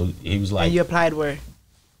 So he was like. And you applied where?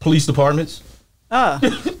 Police departments. Oh.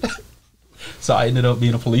 So I ended up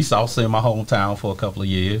being a police officer in my hometown for a couple of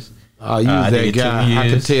years. Oh, you was that guy. I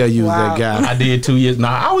could tell you was that guy. I did 2 years.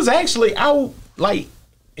 Now,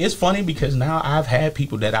 it's funny because now I've had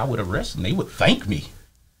people that I would arrest and they would thank me.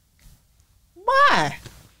 Why?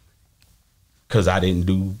 Because I didn't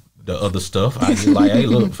do the other stuff. I just like, hey,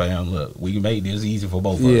 look, fam, look, we can make this easy for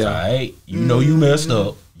both of us. All right? You know you messed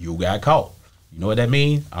up. You got caught. You know what that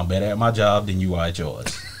means? I'm better at my job than you are at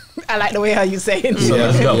yours. I like the way how you say it. So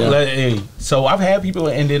let's go. Hey, so I've had people,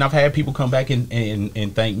 and then I've had people come back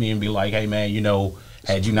and thank me and be like, hey, man,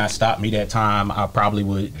 had you not stopped me that time, I probably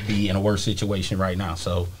would be in a worse situation right now.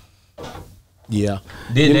 So yeah,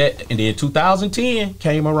 did that. And then 2010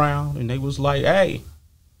 came around and they was like, hey,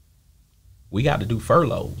 we got to do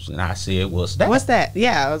furloughs. And I said, what's that? What's that?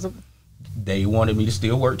 Yeah. They wanted me to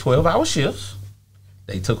still work 12-hour shifts.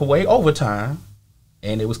 They took away overtime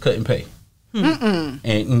and it was cutting pay.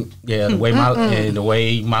 And yeah, the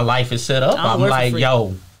way my life is set up, I'm like,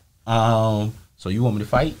 yo, so you want me to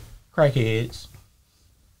fight crackheads,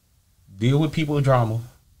 deal with people with drama,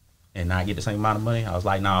 and not get the same amount of money? I was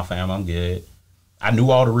like, nah, fam, I'm good. I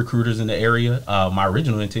knew all the recruiters in the area. My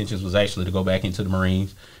original intentions was actually to go back into the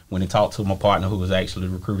Marines. When I talked to my partner who was actually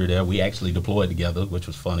the recruiter there, we actually deployed together, which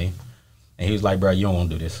was funny. And he was like, bro, you don't want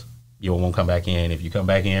to do this. You don't want to come back in. If you come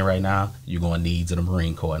back in right now, you're going to needs of the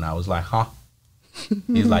Marine Corps. And I was like, huh?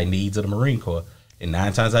 He's like, needs of the Marine Corps. And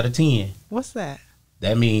 9 times out of 10. What's that?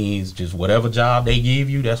 That means just whatever job they give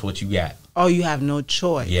you, that's what you got. Oh, you have no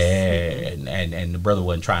choice. Yeah, and the brother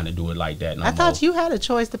wasn't trying to do it like that no I thought you had a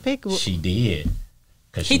choice to pick. She did.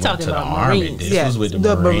 Because she went to the about Army. Marines. This was with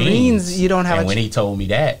the Marines, you don't have and when he told me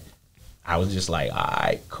that, I was just like, all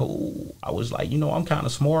right, cool. I was like, I'm kind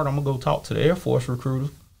of smart. I'm going to go talk to the Air Force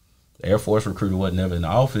recruiter. The Air Force recruiter wasn't never in the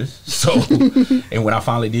office. So, and when I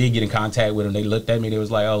finally did get in contact with them, they looked at me. They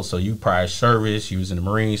was like, oh, so you prior service, you was in the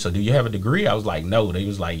Marines. So do you have a degree? I was like, no. They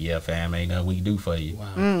was like, yeah, fam, ain't nothing we can do for you.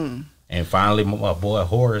 Wow. And finally, my boy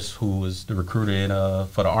Horace, who was the recruiter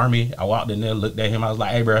for the Army, I walked in there, looked at him. I was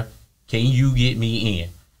like, hey, bro, can you get me in?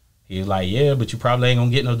 He was like, yeah, but you probably ain't going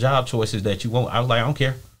to get no job choices that you want. I was like, I don't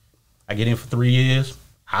care. I get in for 3 years.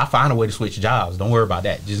 I'll find a way to switch jobs. Don't worry about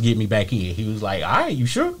that. Just get me back in. He was like, all right, you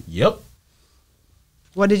sure? Yep.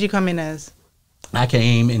 What did you come in as? I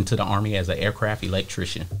came into the Army as an aircraft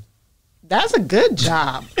electrician. That's a good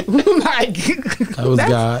job. That was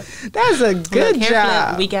God. That's a good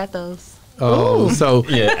job. We got those. Oh, so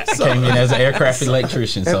yeah, I came in as an aircraft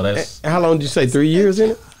electrician. So that's how long did you say? 3 years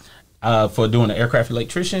in it? For doing an aircraft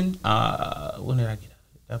electrician. When did I get it?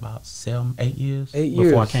 About 7, 8 years. 8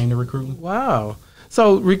 years before I came to recruiting. Wow.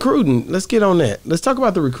 So recruiting, let's get on that. Let's talk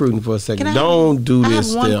about the recruiting for a second. Don't do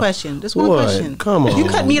this. I have one question. Just one question. Come on. You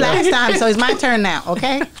cut me last time, so it's my turn now,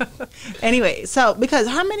 okay? Anyway, so because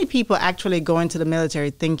how many people actually go into the military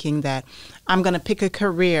thinking that I'm going to pick a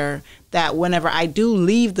career that whenever I do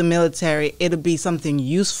leave the military, it'll be something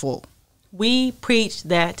useful? We preach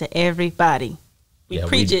that to everybody. We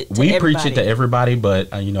preach it to everybody, but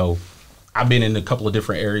I've been in a couple of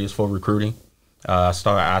different areas for recruiting. I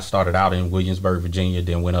started out in Williamsburg, Virginia,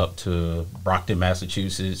 then went up to Brockton,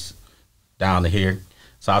 Massachusetts, down to here.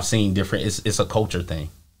 So I've seen different. It's a culture thing,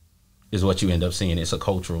 is what you end up seeing. It's a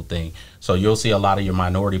cultural thing. So you'll see a lot of your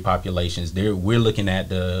minority populations there. We're looking at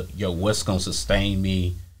what's going to sustain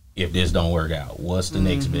me if this don't work out. What's the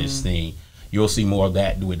next best thing? You'll see more of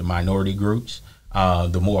that with the minority groups.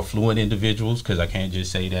 The more affluent individuals, because I can't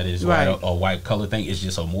just say that it's white or white color thing. It's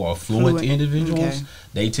just a more affluent individuals. Okay.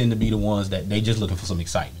 They tend to be the ones that they just looking for some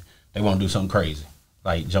excitement. They want to do something crazy,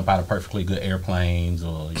 like jump out of perfectly good airplanes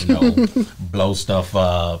or blow stuff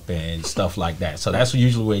up and stuff like that. So that's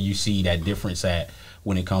usually where you see that difference at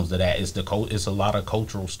when it comes to that. It's a lot of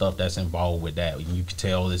cultural stuff that's involved with that. You can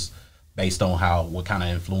tell it's based on what kind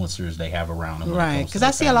of influencers they have around them. Right, because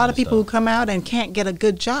I see a lot of people who come out and can't get a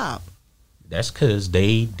good job. That's because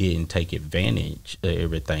they didn't take advantage of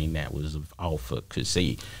everything that was offered. Because,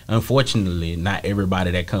 see, unfortunately, not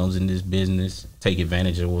everybody that comes in this business take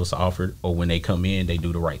advantage of what's offered, or when they come in, they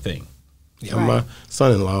do the right thing. Yeah, my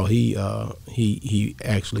son-in-law, he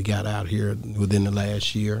actually got out here within the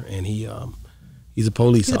last year, and he's a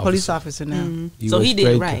police officer. He's a police officer now. So he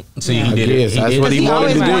did it right. See, he did it. That's what he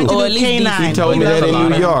wanted to do. Or at least K9. He told me that in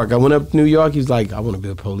New York. I went up to New York. He's like, I want to be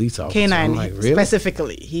a police officer. K9 I'm like, really?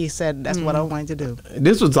 specifically. He said that's what I wanted to do.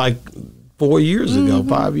 This was like 4 years ago,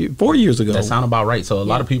 4 years ago. That sounds about right. So a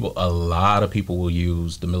lot of people will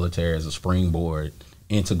use the military as a springboard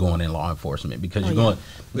into going in law enforcement, because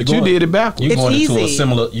But you did it backwards. It's easy.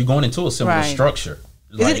 You're going into a similar structure.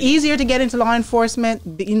 Is it easier to get into law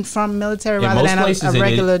enforcement being from military rather than a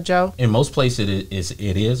regular Joe? In most places,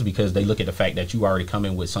 it is because they look at the fact that you already come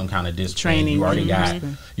in with some kind of discipline. Training.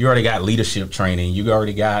 You already got leadership training. You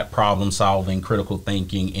already got problem solving, critical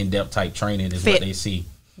thinking, in depth type training is what they see.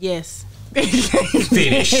 Yes.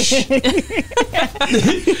 Finish.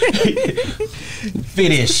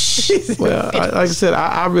 Finish. Well, like I said,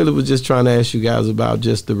 I really was just trying to ask you guys about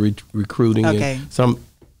just the recruiting and some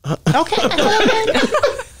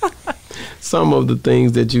some of the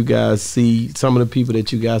things that you guys see, some of the people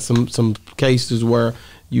that you guys, some cases where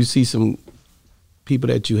you see some people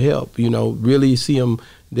that you help, really see them,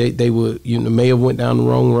 they would, may have went down the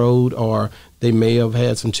wrong road, or they may have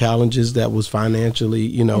had some challenges that was financially,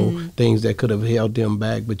 things that could have held them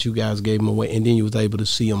back, but you guys gave them away, and then you was able to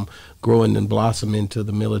see them growing and blossom into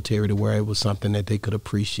the military to where it was something that they could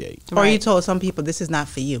appreciate. Or you told some people, this is not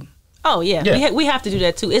for you. Oh, yeah. We have to do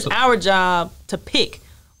that, too. It's our job to pick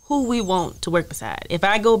who we want to work beside. If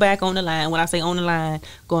I go back on the line, when I say on the line,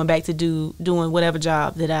 going back to doing whatever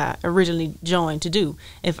job that I originally joined to do,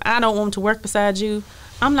 if I don't want to work beside you,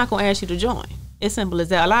 I'm not going to ask you to join. It's simple as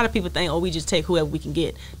that. A lot of people think, we just take whoever we can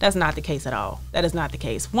get. That's not the case at all. That is not the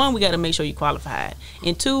case. One, we got to make sure you're qualified.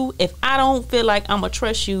 And two, if I don't feel like I'm going to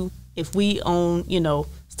trust you, if we own,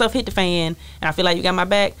 stuff hit the fan and I feel like you got my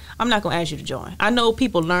back, I'm not going to ask you to join. I know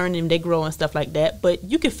people learn and they grow and stuff like that, but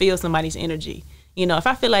you can feel somebody's energy. If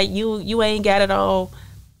I feel like you ain't got it all,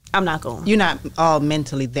 I'm not going. You're not all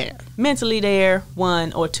mentally there. Mentally there,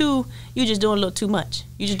 one. Or two, you just doing a little too much.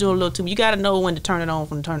 You just doing a little too much. You got to know when to turn it on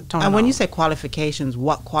from turn it on. And when you say qualifications,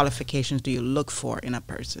 what qualifications do you look for in a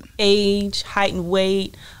person? Age, height and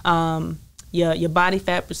weight, your body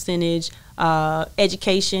fat percentage,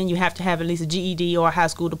 education. You have to have at least a GED or a high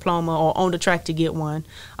school diploma or on the track to get one.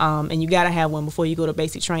 And you got to have one before you go to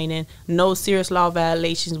basic training. No serious law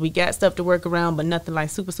violations. We got stuff to work around, but nothing like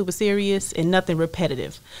super, super serious and nothing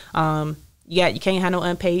repetitive. You can't have no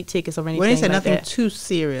unpaid tickets or anything When you say like nothing that. too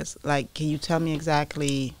serious, can you tell me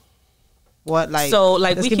exactly what, let's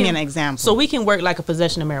give me an example. So we can work like a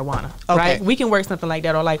possession of marijuana, right? We can work something like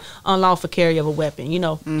that, or like unlawful carry of a weapon.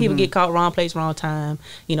 People get caught wrong place, wrong time.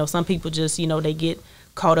 Some people just, they get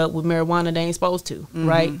caught up with marijuana they ain't supposed to,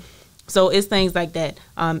 right? So it's things like that.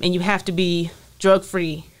 And you have to be drug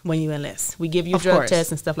free when you enlist. We give you drug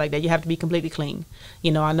tests and stuff like that. You have to be completely clean.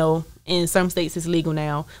 I know in some states it's legal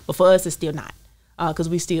now, but for us it's still not, because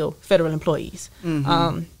we still federal employees.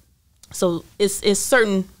 So it's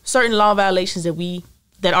certain law violations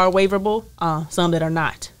that are waivable, some that are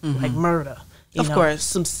not, like murder. Of course,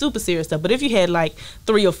 some super serious stuff. But if you had like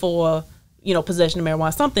 3 or 4, possession of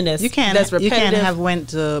marijuana, something that's repetitive. You can't have went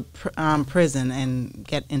to prison and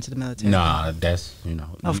get into the military. Nah, that's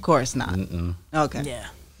Of course not. Okay.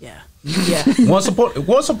 Yeah. Once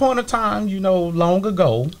upon a time, long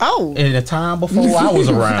ago. Oh. In a time before I was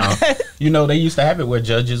around, they used to have it where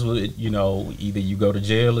judges would, either you go to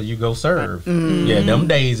jail or you go serve. Yeah, them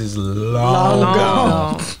days is long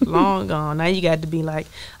gone. Long gone. Now you got to be like,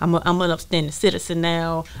 I'm an upstanding citizen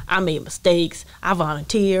now. I made mistakes. I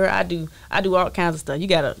volunteer. I do all kinds of stuff. You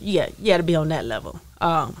gotta be on that level.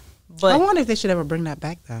 But I wonder if they should ever bring that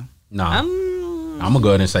back though. No, I'm gonna go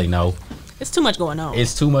ahead and say no. It's too much going on.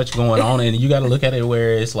 It's too much going on, and you got to look at it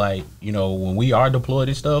where it's like, when we are deployed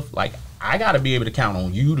and stuff, like, I got to be able to count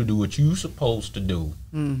on you to do what you supposed to do.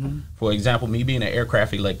 For example, me being an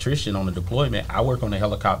aircraft electrician on the deployment, I work on the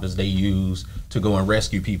helicopters they use to go and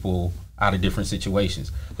rescue people out of different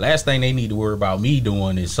situations. Last thing they need to worry about me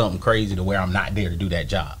doing is something crazy to where I'm not there to do that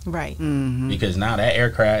job. Right. Because now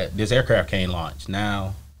this aircraft can't launch.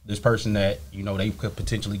 Now, this person that, they could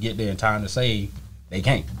potentially get there in time to save, they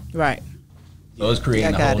can't. Right. So it's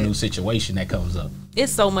creating a whole new situation that comes up.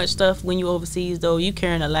 It's so much stuff when you overseas, though. You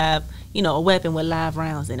carrying a weapon with live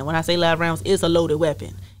rounds in it. When I say live rounds, it's a loaded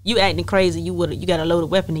weapon. You acting crazy, you got a loaded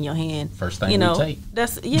weapon in your hand. First thing we take.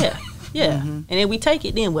 That's Yeah, and then we take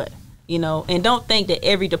it. Then what? You know, and don't think that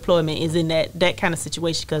every deployment is in that kind of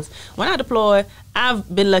situation. Because when I deploy,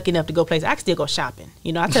 I've been lucky enough to go places. I can still go shopping.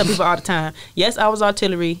 You know, I tell people all the time. Yes, I was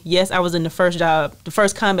artillery. Yes, I was in the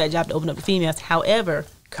first combat job to open up the females. However,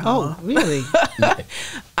 really?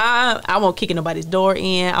 I won't kick nobody's door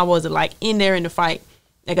in. I wasn't like in there in the fight.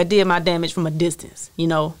 Like I did my damage from a distance. You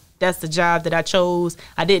know, that's the job that I chose.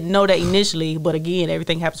 I didn't know that initially, but again,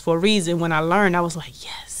 everything happens for a reason. When I learned, I was like,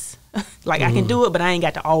 yes, like I can do it, but I ain't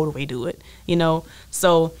got to all the way do it. You know,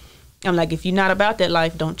 so I'm like, if you're not about that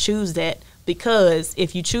life, don't choose that. Because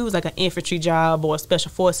if you choose like an infantry job or a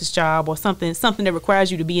special forces job or something that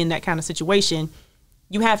requires you to be in that kind of situation,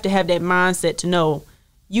 you have to have that mindset to know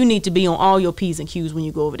you need to be on all your P's and Q's when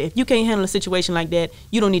you go over there. If you can't handle a situation like that,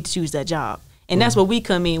 you don't need to choose that job. And that's where we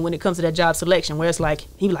come in when it comes to that job selection, where it's like,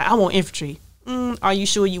 he be like, I want infantry. Are you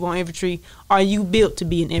sure you want infantry? Are you built to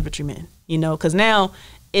be an infantryman? You know, because now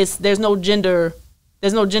there's no gender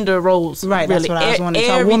roles. Right, really. that's what I was wondering.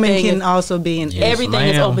 So a woman can also be in... Yes, everything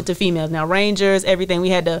is ma'am. open to females. Now, Rangers, everything.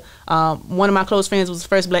 We had one of my close friends was the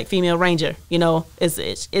first black female Ranger. You know,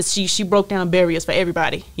 she broke down barriers for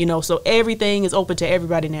everybody. You know, so everything is open to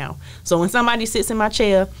everybody now. So when somebody sits in my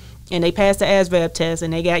chair and they pass the ASVAB test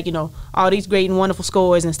and they got, you know, all these great and wonderful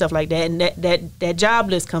scores and stuff like that, and that job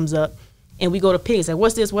list comes up and we go to pick. It's like,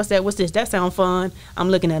 what's this, what's that, what's this? That sound fun. I'm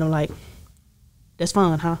looking at them like, that's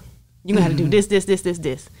fun, huh? You're going to have to do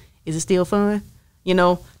this. Is it still fun? You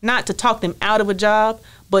know, not to talk them out of a job,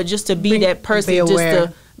 but just to be that person, just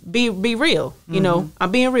to be real. You know,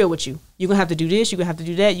 I'm being real with you. You're going to have to do this. You're going to have to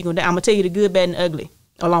do that. I'm going to tell you the good, bad, and ugly,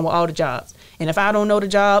 along with all the jobs. And if I don't know the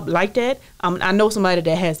job like that, I know somebody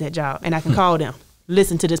that has that job, and I can call them.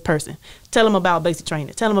 Listen to this person. Tell them about basic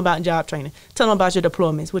training. Tell them about job training. Tell them about your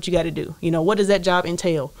deployments, what you got to do. You know, what does that job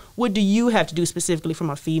entail? What do you have to do specifically from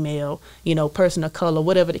a female, you know, person of color,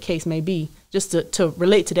 whatever the case may be, just to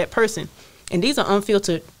relate to that person. And these are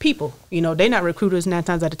unfiltered people. You know, they're not recruiters 9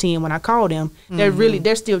 times out of 10. When I call them,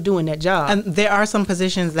 they're still doing that job. And there are some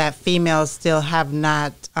positions that females still have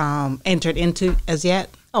not entered into as yet.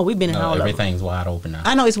 Oh, we've been in all of them. Everything's wide open now.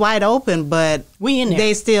 I know it's wide open, but we in there.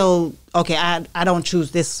 They still, okay, I don't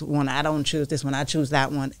choose this one. I don't choose this one. I choose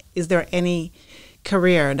that one. Is there any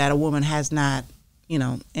career that a woman has not, you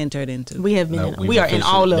know, entered into? We have been we are in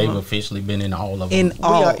all of them. They've officially been in all of them. We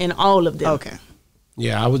are in all of them. Okay.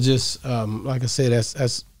 Yeah, I was just like I said,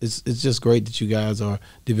 it's just great that you guys are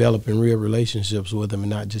developing real relationships with them and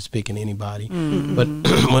not just picking anybody.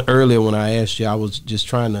 But earlier when I asked you, I was just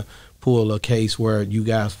trying to pull a case where you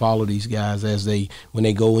guys follow these guys as when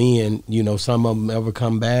they go in, you know, some of them ever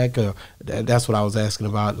come back, or that's what I was asking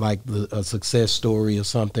about, like a success story or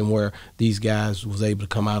something where these guys was able to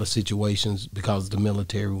come out of situations because the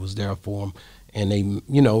military was there for them, and they,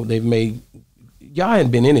 you know, they've made. Y'all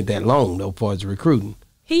hadn't been in it that long though, as far as recruiting.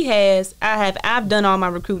 He has. I've done all my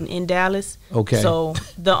recruiting in Dallas. Okay. So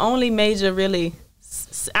the only major really,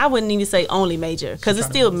 I wouldn't even say only major because it's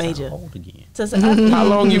still major. How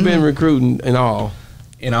long you been recruiting in all?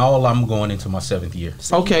 In all, I'm going into my 7th year.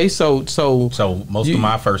 Okay, so most of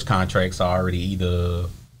my first contracts are already either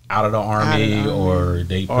out of the Army or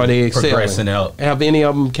they progressing out. Have any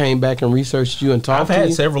of them came back and researched you and talked to you? I've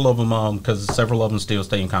had several of them because several of them still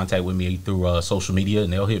stay in contact with me through social media,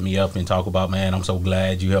 and they'll hit me up and talk about, man, I'm so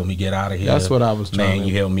glad you helped me get out of here. That's what I was trying Man,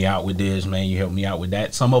 you helped me out with this. Man, you helped me out with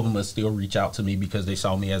that. Some of them will still reach out to me because they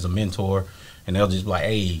saw me as a mentor, and they'll just be like,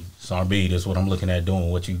 hey, Sarb, that's what I'm looking at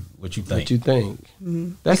doing. What you think? What you think?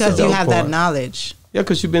 That's because the you dope have part. that knowledge. Yeah,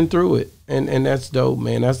 because you've been through it, and that's dope,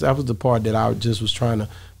 man. That was the part that I just was trying to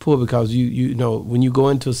pull, because you know, when you go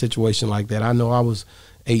into a situation like that, I know I was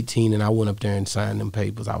 18 and I went up there and signed them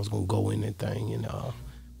papers. I was gonna go in that thing, and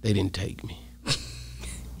they didn't take me. You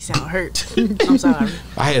sound hurt. I'm sorry.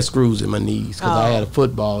 I had screws in my knees because I had a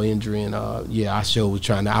football injury, and I sure was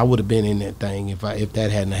trying to. I would have been in that thing if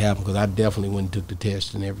that hadn't happened, because I definitely went and took the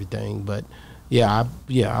test and everything, but. I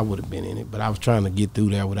would have been in it, but I was trying to get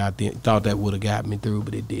through there thought that would have got me through,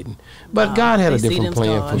 but it didn't. But God had a different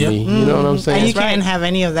plan for me. You know what I'm saying? And you can't have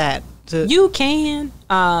any of that. You can.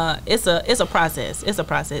 It's a process. It's a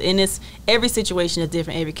process, and it's every situation is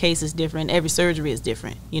different. Every case is different. Every surgery is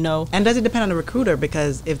different. You know. And does it depend on the recruiter?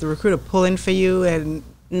 Because if the recruiter pulling for you and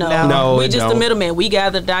No, we just the middleman. We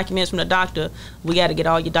gather documents from the doctor. We got to get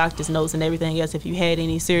all your doctor's notes and everything else if you had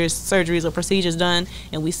any serious surgeries or procedures done,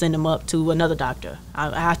 and we send them up to another doctor.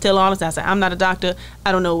 I tell honestly, I say, I'm not a doctor.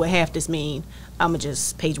 I don't know what half this mean. I'm going to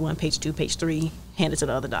just page 1, page 2, page 3, hand it to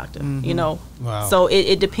the other doctor. You know, Wow. so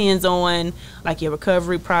it depends on like your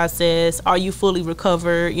recovery process. Are you fully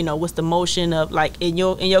recovered? You know, what's the motion of, like in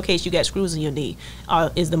your case, you got screws in your knee.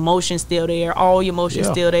 Is the motion still there? All your motion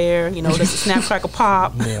Yeah. still there? You know, does it snap, crackle,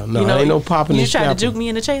 pop? Yeah, no, you know, ain't no popping You and tried to snapping. juke me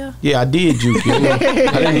in the chair? Yeah, I did juke you. I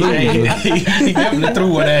didn't lose you. He definitely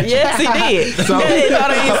threw one at you. Yes, he did. So- He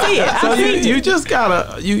thought I didn't see it. So I seen you just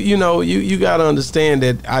gotta you gotta understand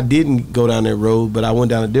that I didn't go down that road, but I went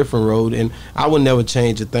down a different road, and I would never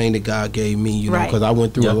change a thing that God gave me, you know, Right. because I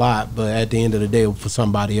went through Yep. a lot. But at the end of the day, for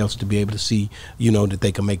somebody else to be able to see, you know, that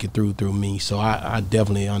they can make it through me. So I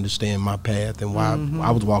definitely understand my path and why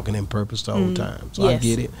I was walking in purpose the whole time. So I Yes.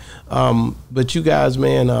 get it. But you guys,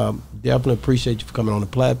 man, definitely appreciate you for coming on the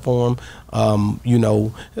platform. You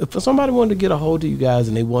know, if somebody wanted to get a hold of you guys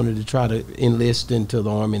and they wanted to try to enlist into the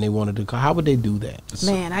Army and they wanted to, how would they do that?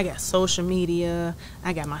 Man, I got social media.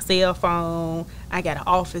 I got my cell phone. I got an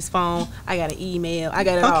office phone. I got an email. I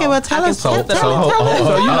got it all. Okay, well, tell I us. can Tell put us. the-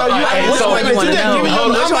 So you know, Which one you wanna know?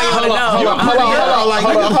 Which one you wanna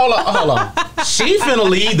know? Hold on. She finna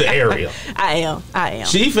leave the area. I am.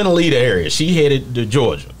 She finna leave the area. She headed to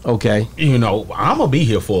Georgia. Okay. You know, I'm gonna be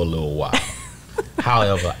here for a little while.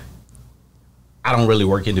 However, I don't really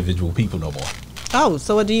work individual people no more. Oh,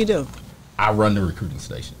 so what do you do? I run the recruiting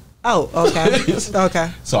station. Oh, okay.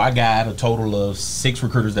 Okay. So I got a total of 6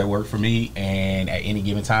 recruiters that work for me, and at any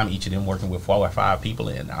given time, each of them working with 4 or 5 people,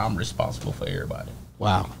 and I'm responsible for everybody.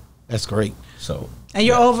 Wow, that's great. So, And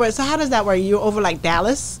you're over. So how does that work? You're over like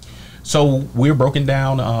Dallas? so we're broken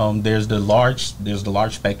down. There's the large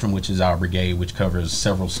spectrum, which is our brigade, which covers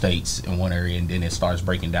several states in one area, and then it starts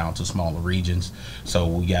breaking down to smaller regions. So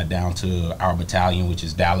we got down to our battalion, which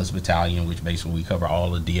is Dallas Battalion, which basically we cover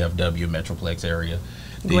all the DFW Metroplex area.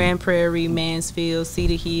 Then- Grand Prairie, Mansfield,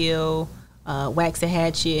 Cedar Hill,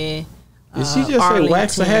 Waxahachie. Did she just say Arlington.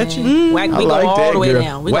 Waxahachie? We I go like all that, the way girl.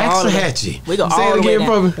 down. We go all the way- Waxahachie. We go Say all it the way again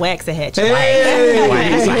down. for me. Waxahachie.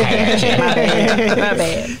 Hey! My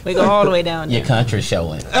bad. We go all the way down Your there. country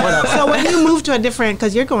showing. So when you move to a different,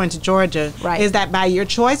 because you're going to Georgia, Right. is that by your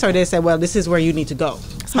choice, or they say, well, this is where you need to go?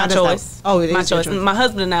 It's my How does that- choice. Oh, it is my your choice. choice. My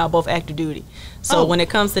husband and I are both active duty. So Oh. when it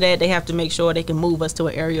comes to that, they have to make sure they can move us to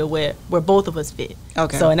an area where both of us fit.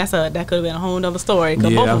 Okay. So and that could have been a whole nother story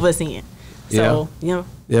because both Yeah. of us in. So you know.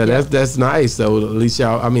 Yeah, that's nice though. At least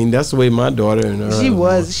y'all. I mean, that's the way my daughter and her. She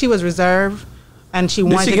was reserved, and she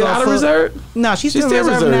Did wanted she to get go out of full. reserve? No, she's still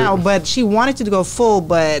reserved now, but she wanted to go full,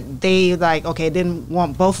 but they didn't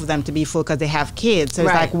want both of them to be full because they have kids. So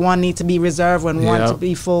it's Right. like one needs to be reserved and one Yeah. to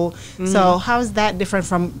be full. So how is that different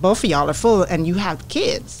from both of y'all are full and you have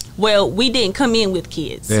kids? Well, we didn't come in with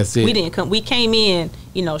kids. That's it. We didn't come. We came in,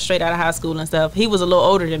 straight out of high school and stuff. He was a little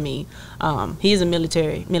older than me. He's a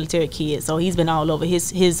military kid, so he's been all over.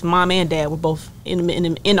 His mom and dad were both in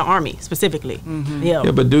the Army specifically. Yeah.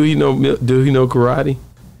 Yeah, but do he know karate?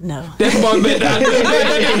 No. That boy been out there.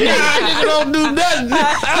 Don't do nothing.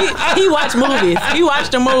 He watched movies. He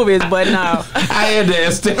watched the movies, but no. I had to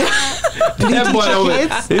ask that. That boy your don't.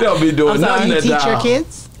 kids? He don't be doing So nothing. you at teach your all.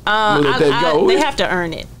 kids? Let that go. They have to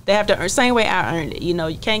earn it. They have to earn same way I earned it. You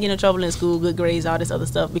can't get in trouble in school, good grades, all this other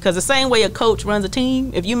stuff. Because the same way a coach runs a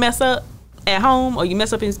team, if you mess up at home or you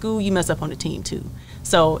mess up in school, you mess up on the team too.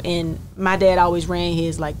 So, and my dad always ran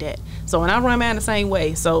his like that. So when I run mine the same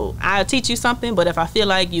way. So I'll teach you something, but if I feel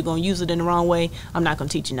like you're gonna use it in the wrong way, I'm not gonna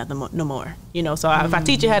teach you nothing no more. If I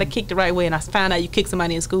teach you how to kick the right way and I find out you kick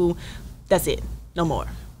somebody in school, that's it, no more.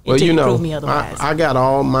 Well, Until you prove me otherwise. I got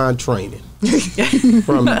all my training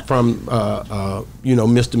from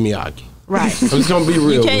Mr. Miyagi. Right. I'm just gonna be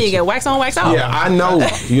real. You with get wax on, wax off. Yeah, I know.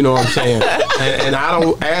 You know what I'm saying. And I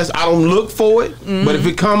don't look for it. But if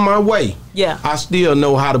it come my way, Yeah. I still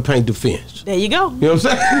know how to paint the fence. There you go. You know what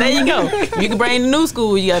I'm saying? There you go. You can bring the new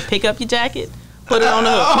school. You gotta pick up your jacket, put it on the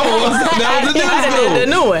hook. Oh, that was the new The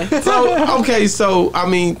new one. So okay, so I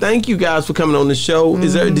mean, thank you guys for coming on the show.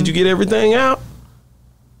 Did you get everything out?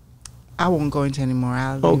 I won't go into any more.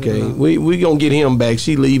 I'll leave it Okay, alone. we gonna get him back.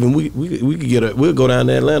 She leaving. We could get her. We'll go down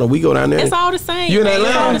to Atlanta. We go down there. It's all the same. You in man. It's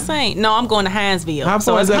all Atlanta? the same. No, I'm going to Hinesville. How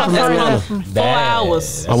far is it's that from that's Atlanta? 4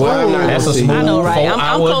 hours. Oh, well, I'm not That's gonna a see. smooth I know, right? I'm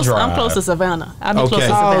 4-hour close. I'm drive. close to Savannah. I'm close to Okay.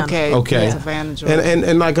 Savannah. Oh, okay. Okay. Savannah, Georgia.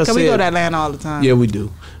 And like I Because said, we go to Atlanta all the time. yeah, we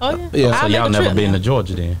do. Oh yeah. Yeah. I'll So make y'all a never trip been now. to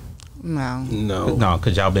Georgia then? No. No, No,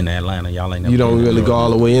 because y'all been to Atlanta. Y'all ain't never you don't been to really go Georgia. all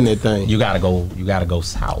the way in that thing. You gotta go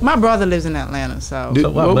south. My brother lives in Atlanta, so. Dude, So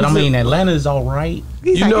what? what But I was mean, it? Atlanta is all right.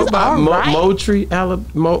 He's You like, know it's about all right. Moultrie,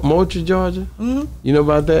 Moultrie, Georgia? Mm-hmm. You know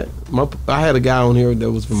about that? I had a guy on here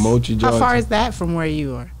that was from Moultrie, Georgia. How far is that from where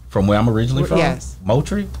you are? From where I'm originally from, Yes.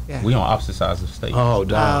 Moultrie. Yeah. We on opposite sides of the state. Oh,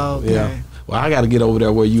 dog. Oh, okay. Yeah. Well, I got to get over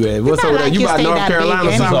there where you at. What's not over there? like You your by state North that Carolina,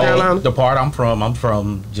 big South anyway. Carolina? The part I'm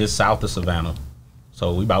from just south of Savannah.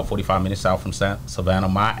 So we about 45 minutes south from Savannah.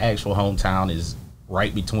 My actual hometown is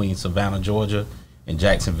right between Savannah, Georgia, and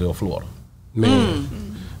Jacksonville, Florida. Man,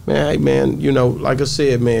 hey, man, you know, like I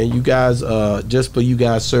said, man, you guys, just for you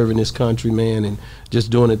guys serving this country, man, and just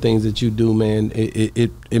doing the things that you do, man,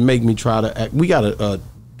 it make me try to act. We got the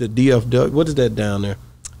DFW. What is that down there?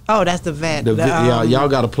 Oh, that's the vet. Y'all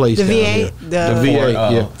got a place the down VA, there. the VA, Fort,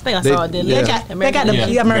 yeah. I think I saw it, didn't They they? got the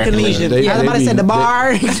Yeah. American Yeah. Legion. They- I was about to they say be- the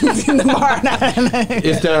bar. the bar.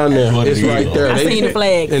 It's down there. What It's do you right know? there. I seen the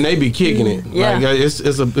flag. And they be kicking it. Yeah. Like, it's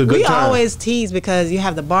a good We time. always tease because you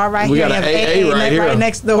have the bar right We here. got You an have AA right here. right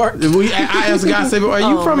next door. I asked a guy, I said, "Are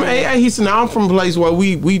you Oh, from man. AA?" He said, "No, I'm from a place where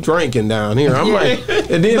we drinking down here." I'm like,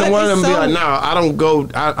 and then But one of them it's be so- like, "No, I don't go.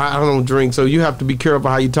 I don't drink." So you have to be careful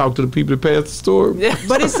how you talk to the people that pass the store.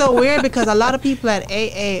 But it's so weird because a lot of people at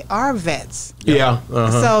AA are vets. Yeah.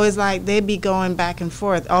 Uh-huh. So it's like they be going back and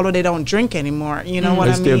forth, although they don't drink anymore. You know what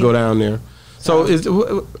They I mean? still go down there. So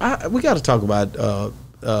we got to talk about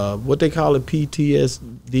what they call it, PTSD.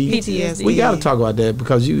 PTSD. We got to talk about that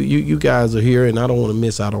because you guys are here, and I don't want to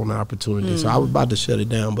miss out on the opportunity. So I was about to shut it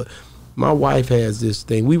down, but my wife has this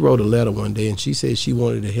thing. We wrote a letter one day, and she said she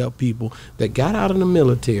wanted to help people that got out of the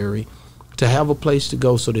military to have a place to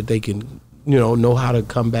go so that they can, know how to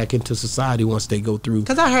come back into society once they go through.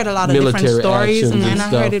 Because I heard a lot of different military stories, actions and and I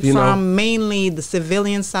stuff, heard it you know? from mainly the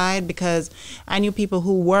civilian side because I knew people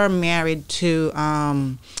who were married to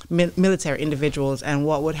military individuals, and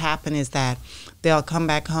what would happen is that they'll come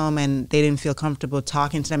back home and they didn't feel comfortable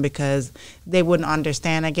talking to them because they wouldn't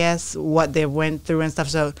understand, I guess, what they went through and stuff.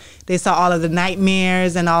 So they saw all of the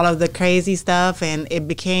nightmares and all of the crazy stuff, and it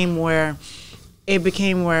became where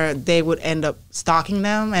they would end up stalking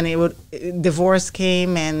them, and divorce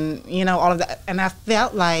came, and all of that. And I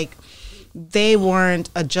felt like they weren't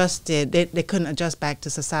adjusted. They couldn't adjust back to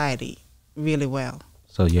society really well.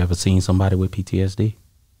 So you ever seen somebody with PTSD?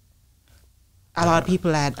 A lot of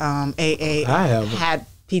people at AA I haven't. had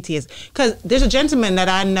PTSD. Because there's a gentleman that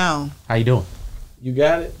I know. How you doing? You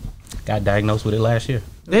got it? Got diagnosed with it last year.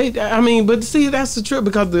 But see, that's the trip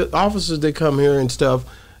because the officers that come here and stuff,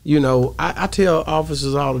 I tell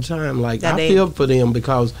officers all the time, like, I feel for them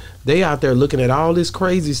because they out there looking at all this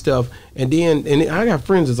crazy stuff, and I got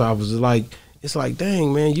friends as officers, like, it's like,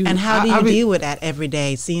 dang, man, And how do you deal with that every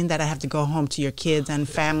day, seeing that I have to go home to your kids and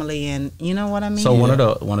family, and you know what I mean? So one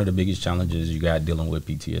of the biggest challenges you got dealing with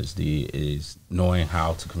PTSD is knowing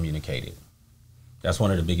how to communicate it. That's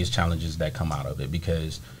one of the biggest challenges that come out of it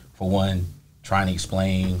because, for one, trying to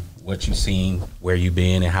explain what you've seen, where you've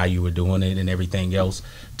been, and how you were doing it, and everything else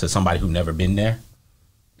to somebody who never been there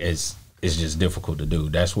is just difficult to do.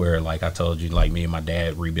 That's where, like I told you, like me and my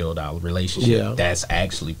dad rebuild our relationship. Yeah. That's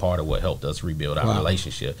actually part of what helped us rebuild our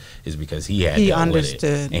relationship is because he understood.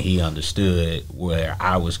 with it, and he understood where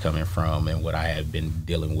I was coming from and what I had been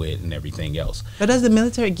dealing with and everything else. But does the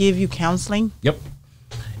military give you counseling? Yep.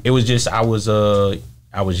 It was just I was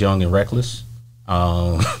young and reckless.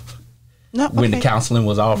 No. When the okay. counseling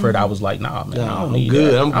was offered, I was like, nah, man, I don't need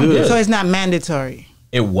good. that. I'm good. So it's not mandatory.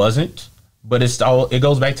 It wasn't, but it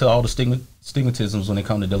goes back to all the stigmatisms when it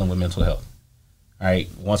comes to dealing with mental health. All right.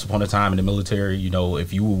 Once upon a time in the military,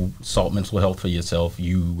 if you sought mental health for yourself,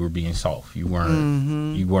 you were being soft. You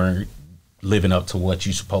weren't living up to what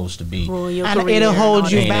you're supposed to be. And it'll hold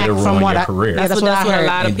you And back it'll from ruin what your I career. Yeah, that's what I what a heard.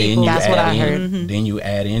 lot of And then people. you That's what I heard. Then you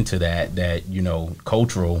add into that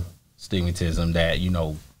cultural stigmatism that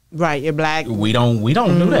Right, you're black. we don't do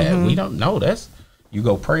that. We don't know. That's you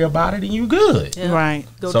go pray about it and you good. Yeah. Right.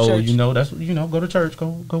 Go to So church. that's go to church,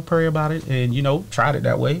 go pray about it, and tried it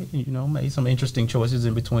that way. Made some interesting choices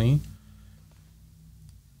in between.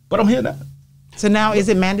 But I'm here now. So now, is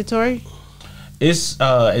it mandatory? It's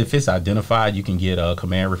if it's identified, you can get a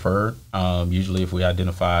command referred. Usually, if we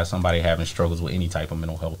identify somebody having struggles with any type of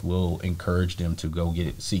mental health, we'll encourage them to go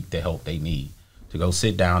seek the help they need. To go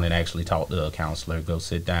sit down and actually talk to a counselor. Go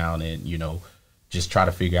sit down and just try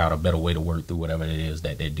to figure out a better way to work through whatever it is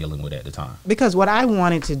that they're dealing with at the time. Because what I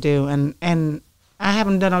wanted to do, and I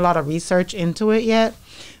haven't done a lot of research into it yet,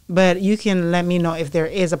 but you can let me know if there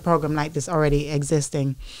is a program like this already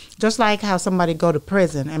existing. Just like how somebody go to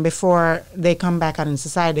prison and before they come back out in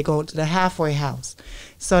society, they go to the halfway house.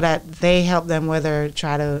 so that they help them whether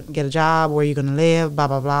try to get a job, where you're going to live, blah,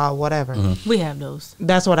 blah, blah, whatever. We have those.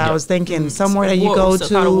 That's what I was thinking. Somewhere that you go to.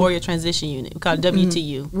 It's called a Warrior Transition Unit. We call it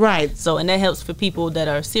WTU. Right. So, and that helps for people that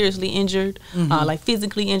are seriously injured, like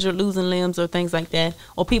physically injured, losing limbs or things like that,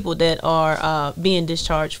 or people that are being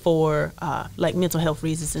discharged for like mental health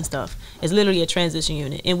reasons and stuff. It's literally a transition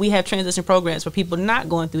unit. And we have transition programs for people not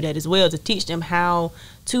going through that as well, to teach them how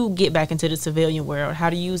to get back into the civilian world, how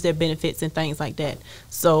to use their benefits and things like that.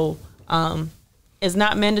 So it's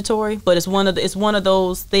not mandatory, but it's one of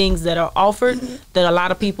those things that are offered that a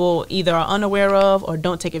lot of people either are unaware of or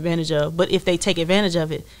don't take advantage of. But if they take advantage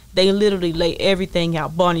of it, they literally lay everything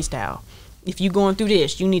out Barney style. If you're going through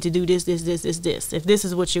this, you need to do this, this, this, this, this. If this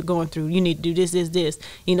is what you're going through, you need to do this, this, this.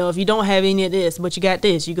 You know, if you don't have any of this, but you got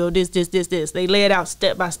this, you go this, this, this, this. They lay it out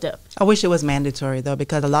step by step. I wish it was mandatory, though,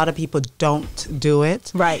 because a lot of people don't do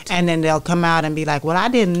it. Right. And then they'll come out and be like, well, I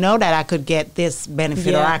didn't know that I could get this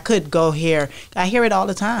benefit, or I could go here. I hear it all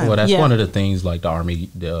the time. Well, that's one of the things, like the Army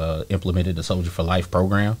implemented the Soldier for Life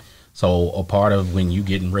program. So a part of when you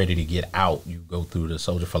getting ready to get out, you go through the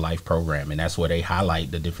Soldier for Life program, and that's where they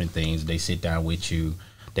highlight the different things. They sit down with you.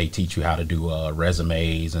 They teach you how to do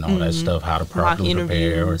resumes and all that stuff, how to properly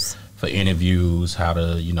prepare for interviews, how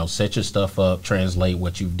to, you know, set your stuff up, translate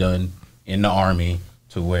what you've done in the Army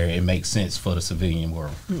to where it makes sense for the civilian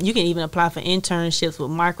world. You can even apply for internships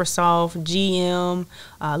with Microsoft, GM,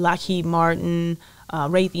 Lockheed Martin,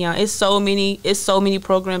 Raytheon. It's so many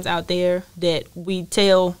programs out there that we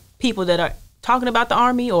tell people that are talking about the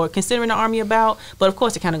Army or considering the Army about, but of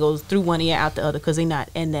course it kind of goes through one ear out the other because they're not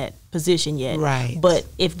in that position yet. Right. But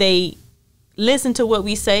if they listen to what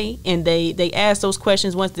we say and they ask those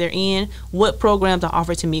questions once they're in, what programs are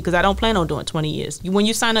offered to me, because I don't plan on doing 20 years. When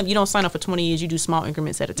you sign up, you don't sign up for 20 years, you do small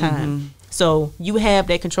increments at a time. So you have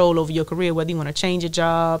that control over your career, whether you want to change your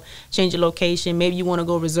job, change your location, maybe you want to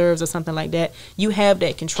go reserves or something like that. You have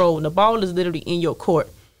that control. And the ball is literally in your court.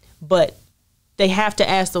 But they have to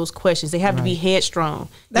ask those questions. They have to be headstrong.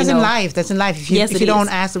 That's in life. That's in life. If you don't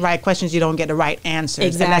ask the right questions, you don't get the right answers.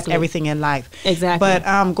 Exactly. And that's everything in life. Exactly.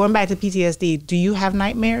 But going back to PTSD, do you have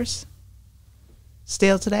nightmares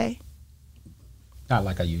still today? Not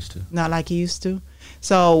like I used to. Not like you used to?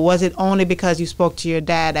 So was it only because you spoke to your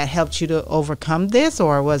dad that helped you to overcome this,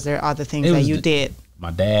 or was there other things that you did? My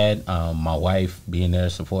dad, my wife being there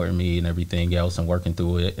supporting me and everything else and working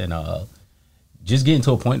through it, and just getting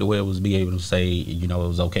to a point to where it was be able to say, you know, it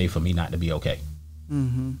was okay for me not to be okay.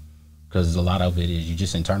 Because a lot of it is you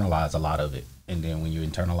just internalize a lot of it. And then when you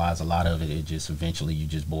internalize a lot of it, it just eventually you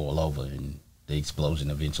just boil over and the explosion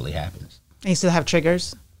eventually happens. And you still have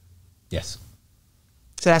triggers? Yes.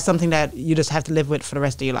 So that's something that you just have to live with for the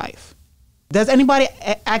rest of your life. Does anybody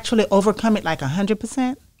actually overcome it like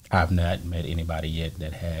 100%? I've not met anybody yet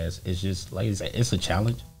that has. It's just, like I said, it's a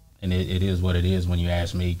challenge. And it is what it is when you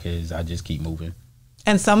ask me, because I just keep moving.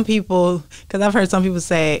 And some people, because I've heard some people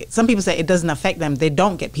say it doesn't affect them. They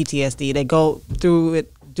don't get PTSD. They go through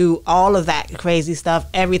it, do all of that crazy stuff,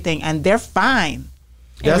 everything, and they're fine.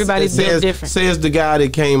 Everybody's built different. Says the guy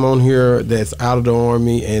that came on here that's out of the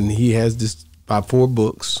Army, and he has this about 4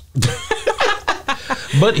 books.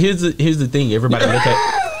 But here's the thing. Everybody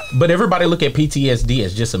look at PTSD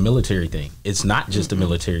as just a military thing. It's not just a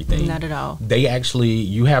military thing. Not at all. They actually,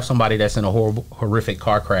 you have somebody that's in a horrific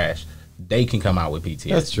car crash, they can come out with PTSD.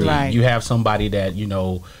 That's true. Right. You have somebody that, you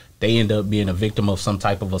know, they end up being a victim of some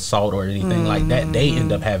type of assault or anything like that. They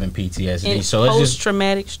end up having PTSD. And so it's just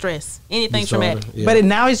post-traumatic stress. Anything traumatic. Yeah. But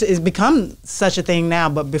now it's become such a thing now.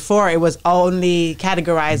 But before it was only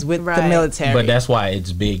categorized with the military. But that's why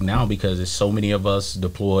it's big now, because there's so many of us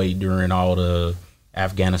deployed during all the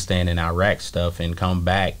Afghanistan and Iraq stuff and come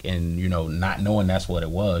back and, you know, not knowing that's what it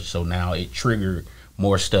was. So now it triggered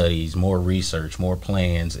more studies, more research, more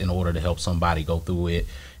plans in order to help somebody go through it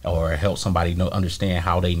or help somebody understand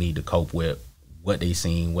how they need to cope with what they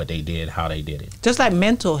seen, what they did, how they did it. Just like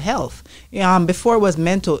mental health. Before it was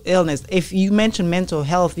mental illness. If you mention mental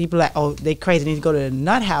health, people are like, oh, they crazy, need to go to the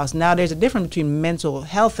nut house. Now there's a difference between mental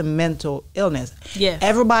health and mental illness. Yes.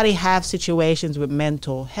 Everybody have situations with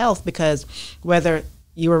mental health, because whether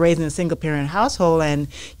you were raised in a single parent household and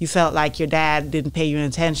you felt like your dad didn't pay you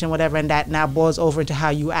attention, whatever, and that now boils over into how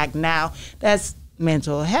you act now, that's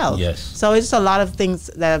mental health. Yes. So it's just a lot of things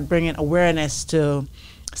that are bringing awareness to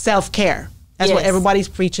self-care. That's what everybody's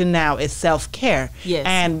preaching now, is self-care. Yes.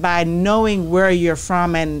 And by knowing where you're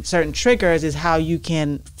from and certain triggers is how you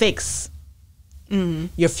can fix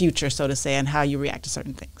your future, so to say, and how you react to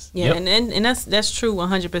certain things. Yeah, and that's true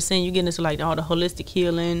 100%. You get into like all the holistic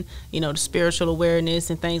healing, you know, the spiritual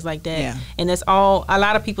awareness and things like that. Yeah. And that's all, a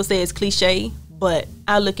lot of people say it's cliche, but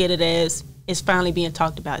I look at it as is finally being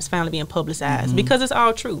talked about. It's finally being publicized because it's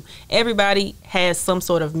all true. Everybody has some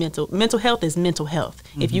sort of mental health is mental health.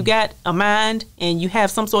 If you got a mind and you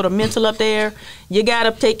have some sort of mental up there, you got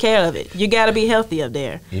to take care of it. You got to be healthy up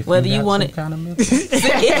there. Whether you want it, kind of mental.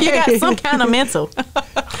 if you got some kind of mental.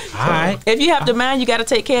 All right. If you have the mind, you got to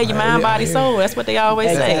take care of your mind, body, soul. That's what they always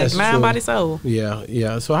say. That's Mind, true. body, soul.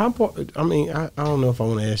 Yeah. So how important? I mean, I don't know if I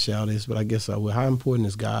want to ask y'all this, but I guess I will. How important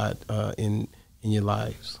is God in your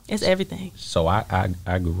lives? It's everything. So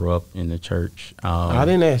I grew up in the church. I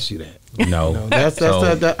didn't ask you that. No, That's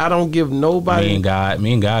I don't give nobody. Me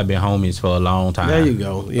and God been homies for a long time. There you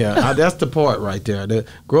go. Yeah, that's the part right there. The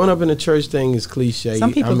growing up in the church thing is cliche.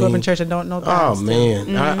 Some people grow up in church and don't know God. Oh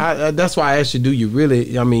man, I that's why I asked you. Do you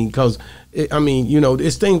really? I mean, because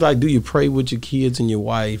it's things like, do you pray with your kids and your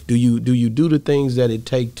wife? Do you do the things that it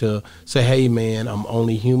take to say, hey man, I'm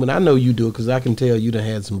only human? I know you do it because I can tell you done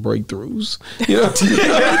had some breakthroughs. You know,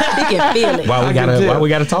 You can feel it. Why we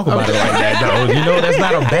gotta talk about it like that though? You know, that's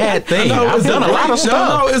not a bad thing. I've done a lot of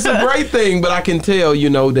stuff. No, it's a great thing, but I can tell,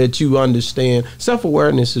 that you understand.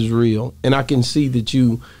 Self-awareness is real, and I can see that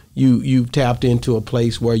you've tapped into a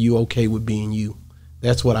place where you okay with being you.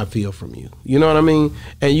 That's what I feel from you. You know what I mean?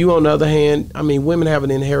 And you, on the other hand, I mean, women have an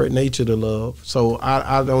inherent nature to love. So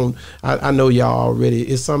I know y'all already.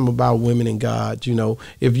 It's something about women and God.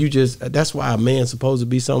 If you that's why a man's supposed to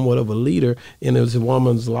be somewhat of a leader in his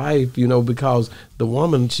woman's life. Because the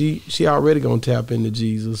woman, she already gonna tap into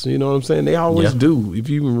Jesus. You know what I'm saying? They always do. If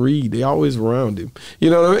you even read, they always around him. You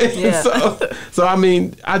know what I mean? Yeah. So I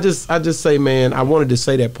mean, I just say, man, I wanted to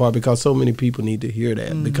say that part because so many people need to hear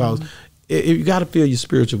that because. You got to fill your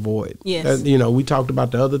spiritual void. Yes. We talked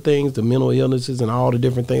about the other things, the mental illnesses and all the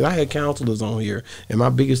different things. I had counselors on here, and my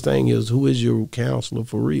biggest thing is, who is your counselor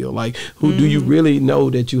for real? Like, who do you really know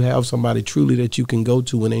that you have somebody truly that you can go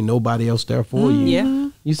to and ain't nobody else there for you? Yeah.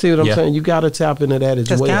 You see what I'm saying? You got to tap into that as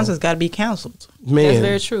well. Because counselors got to be counseled. Man. That's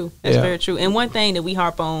very true. That's very true. And one thing that we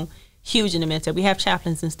harp on huge in the military, we have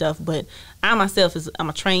chaplains and stuff, but I myself I'm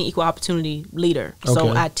a trained equal opportunity leader. So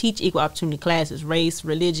I teach equal opportunity classes, race,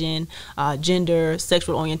 religion, gender,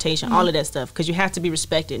 sexual orientation, all of that stuff, because you have to be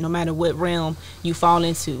respected no matter what realm you fall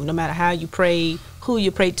into, no matter how you pray, who you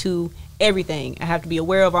pray to, everything. I have to be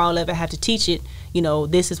aware of all of it. I have to teach it.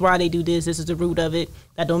 This is why they do this. This is the root of it.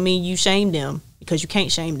 That don't mean you shame them, because you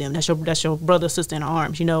can't shame them. That's your brother or sister in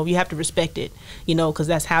arms. You have to respect it, because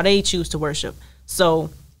that's how they choose to worship. So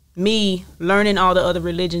me learning all the other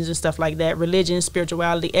religions and stuff like that, religion,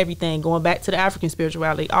 spirituality, everything, going back to the African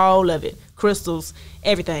spirituality, all of it, crystals,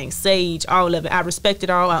 everything, sage, all of it. I respect it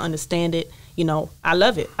all. I understand it. I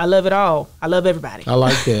love it. I love it all. I love everybody. I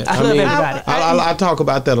like that. I love everybody. I talk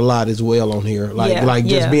about that a lot as well on here.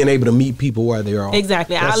 Just being able to meet people where they are.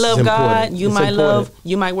 Exactly. That's I love important. God.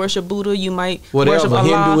 You might worship Buddha. You might whatever, worship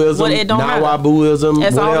Allah. Hinduism, It don't matter. Nawabuism,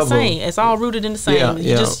 It's whatever. all the same. It's all rooted in the same. You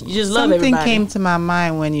just love Something everybody. came to my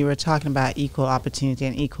mind when you were talking about equal opportunity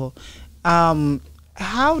and equal.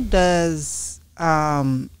 How does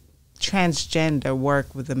transgender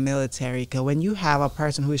work with the military? Because when you have a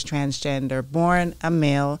person who is transgender, born a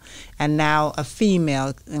male and now a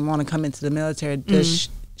female, and want to come into the military, does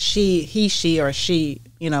she or she,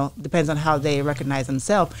 depends on how they recognize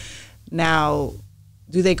themselves. Now,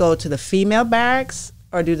 do they go to the female barracks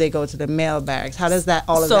or do they go to the male barracks? How does that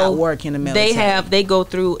that work in the military? They go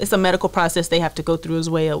through, it's a medical process they have to go through as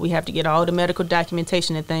well. We have to get all the medical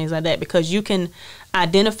documentation and things like that, because you can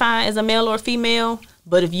identify as a male or female,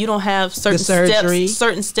 but if you don't have certain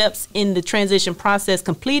steps in the transition process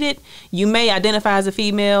completed, you may identify as a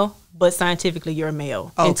female, but scientifically you're a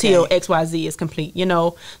male until XYZ is complete,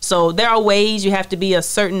 So there are ways. You have to be at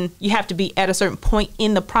a certain point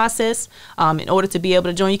in the process in order to be able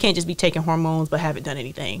to join. You can't just be taking hormones but haven't done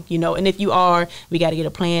anything, And if you are, we got to get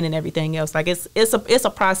a plan and everything else. Like it's a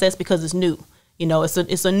process because it's new.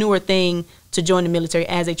 It's a newer thing to join the military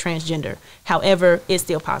as a transgender. However, it's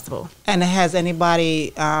still possible. And has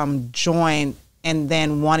anybody joined and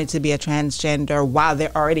then wanted to be a transgender while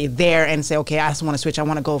they're already there and say, okay, I just want to switch, I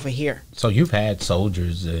want to go over here? So you've had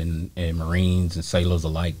soldiers and Marines and sailors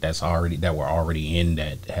alike that were already in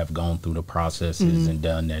that have gone through the processes and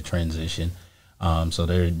done that transition. So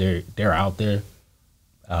they're out there.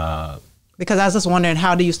 Because I was just wondering,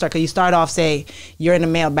 how do you start? Because you start off, say, you're in the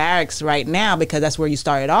male barracks right now because that's where you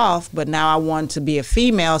started off, but now I want to be a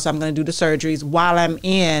female, so I'm going to do the surgeries while I'm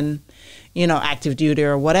in, active duty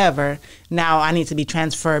or whatever. Now I need to be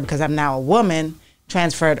transferred because I'm now a woman,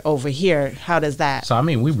 transferred over here. How does that? So, our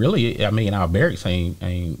barracks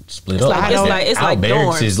ain't split up. It's like our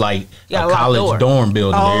barracks dorms. is like a college dorm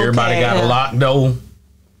building. Everybody got a locked door.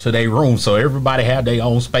 to their room, so everybody have their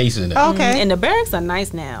own space in it. Okay. And the barracks are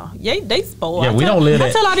nice now. Yeah, they spoiled. Yeah, we don't live that.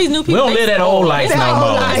 I tell all these new people. We don't live that old life no more.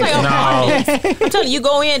 I'm telling you, you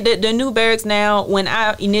go in the new barracks now. When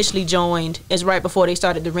I initially joined, is right before they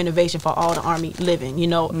started the renovation for all the Army living. You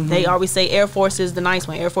know, they always say Air Force is the nice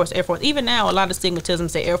one. Air Force. Even now, a lot of stigmatism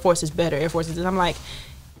say Air Force is better. Air Force is. I'm like,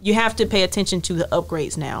 you have to pay attention to the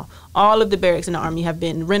upgrades now. All of the barracks in the Army have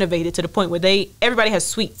been renovated to the point where everybody has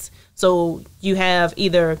suites. So you have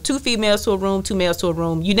either 2 females to a room, 2 males to a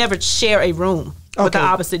room. You never share a room with the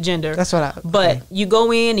opposite gender. That's what But you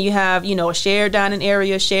go in and you have, a shared dining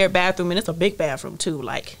area, shared bathroom, and it's a big bathroom too,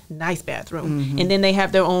 like nice bathroom. And then they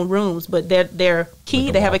have their own rooms, but their key,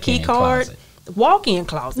 they have a key card. Closet. Walk-in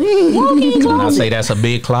closet. Walk-in closet. When I say that's a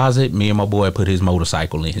big closet, me and my boy put his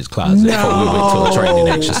motorcycle in his closet before we went to a training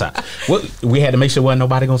exercise. We had to make sure wasn't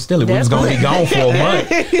nobody gonna steal it. We was gonna be gone for a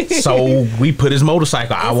month, so we put his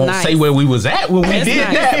motorcycle. I won't say where we was at when we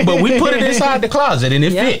did that, but we put it inside the closet and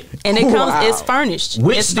it fit. And it comes. It's furnished.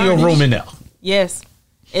 With still room in there. Yes.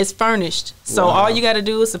 It's furnished. So all you got to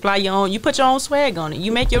do is supply your own. You put your own swag on it.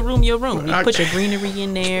 You make your room your room. You put your greenery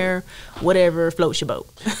in there, whatever floats your boat.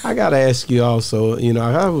 I got to ask you also,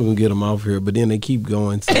 I wouldn't get them off here, but then they keep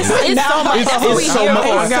going. So it's so much. It's so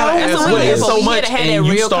much. It's so much. And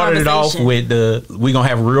you started it off with we going to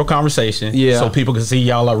have a real conversation so people can see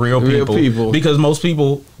y'all are real people. Because most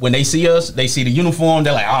people, when they see us, they see the uniform,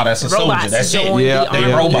 they're like, oh, that's a soldier. That's it.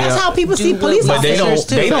 They robots. That's how people see police officers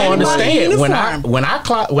too. They don't understand.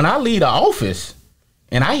 When I leave the office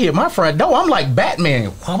and I hit my front door, I'm like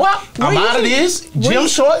Batman. I'm out of this gym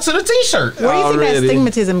shorts and a t-shirt. Where do you think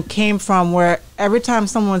that stigmatism came from, where every time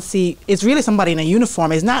someone it's really somebody in a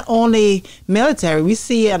uniform? It's not only military. We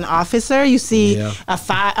see an officer, you see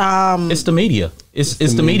it's the media. It's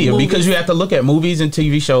the media because you have to look at movies and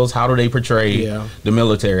TV shows. How do they portray the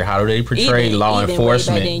military? How do they portray law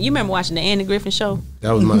enforcement? You remember watching the Andy Griffin show?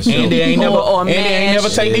 That was my show. Andy ain't never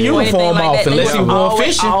take the uniform off unless you going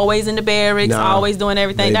fishing. Always in the barracks, always doing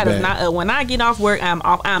everything. That is not. When I get off work, I'm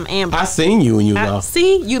ambushed. I seen you when you was off.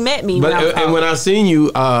 See, you met me. And when I seen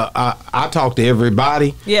you, I talked to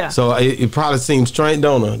everybody. Yeah. So it probably seems strange,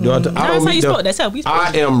 don't it? That's how you spoke. That's how we spoke.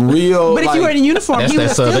 I am real. But if you were in uniform, he would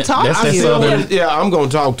still talk to you. Yeah, I'm gonna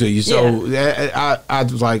talk to you. So I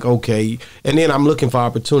was like, okay. And then I'm looking for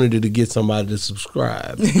opportunity to get somebody to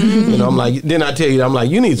subscribe. I'm like, then I tell you, I'm like,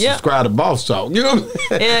 you need to subscribe to Boss Talk. You know?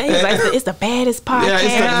 Yeah, he's like, it's the baddest podcast. Yeah,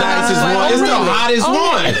 it's the nicest one. It's the hottest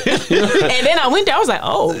one. And then I went there. I was like,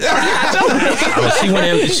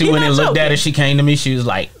 she went and looked at it. She came to me. She was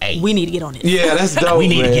like, hey, we need to get on this. Yeah, that's dope. We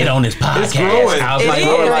need to get on this podcast. It's growing. I was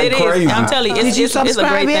like crazy. I'm telling you, it's a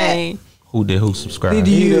great thing. Who subscribed?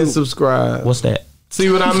 He didn't subscribe. What's that? See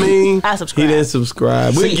what I mean? I subscribe. He didn't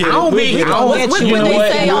subscribe. What they say on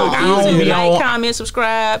YouTube, like, comment,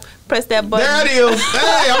 subscribe, press that button. There it is.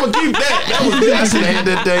 Hey, I'm gonna keep that. That was good. I should have had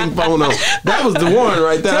that dang phone on. That was the one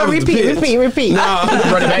right there. So repeat. No,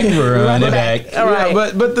 run it back. All right.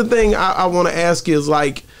 Yeah, but the thing I want to ask is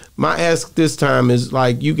like. My ask this time is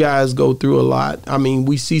like you guys go through a lot. I mean,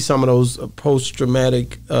 we see some of those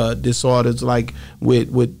post-traumatic disorders, like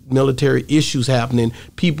with military issues happening.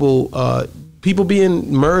 People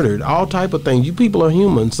being murdered, all type of things. You people are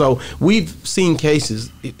human, so we've seen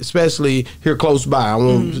cases, especially here close by. I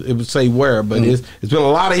won't say where, but it's been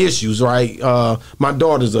a lot of issues. Right, my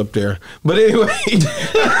daughter's up there, but anyway.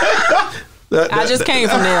 I just came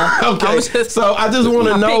from there. Okay, so I just want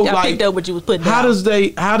to know, I picked up what you was putting how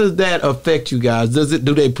down. how does that affect you guys? Do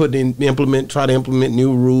they try to implement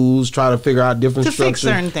new rules, try to figure out different to structures? Fix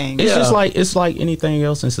certain things? It's like anything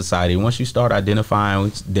else in society. Once you start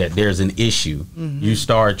identifying that there's an issue, you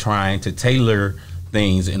start trying to tailor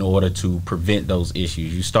things in order to prevent those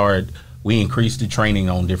issues. We increase the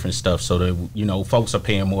training on different stuff so that folks are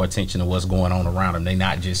paying more attention to what's going on around them. They're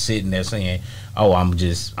not just sitting there saying, "Oh, I'm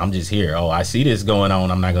just here. Oh, I see this going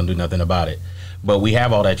on. I'm not gonna do nothing about it." But we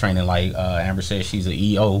have all that training. Like Amber said, she's an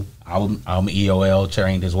EO. I'm EOL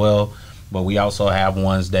trained as well. But we also have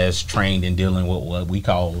ones that's trained in dealing with what we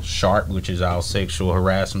call SHARP, which is our sexual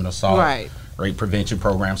harassment, assault, rape prevention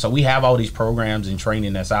program. So we have all these programs and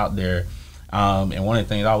training that's out there. And one of the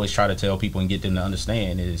things I always try to tell people and get them to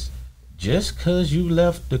understand is, just because you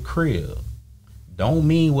left the crib don't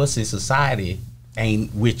mean what's in society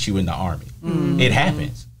ain't with you in the Army. It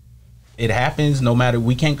happens. It happens no matter.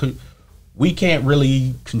 We can't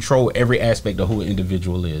really control every aspect of who an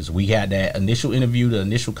individual is. We had that initial interview, the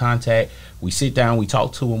initial contact. We sit down, we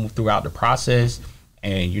talk to them throughout the process,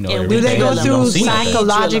 And you know, And Do they go through see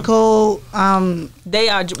psychological? They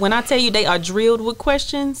are, when I tell you, they are drilled with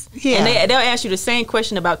questions. Yeah. And they'll ask you the same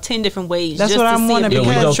question about 10 different ways. That's just what to I'm see wondering, if Yeah, you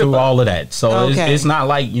we because- go trip through up. all of that. So Okay. it's not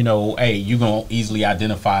like, you know, hey, you gonna easily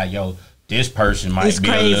identify, yo, this person might It's be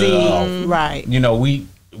crazy, a little off. right? You know, we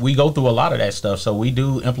go through a lot of that stuff. So we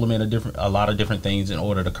do implement a lot of different things in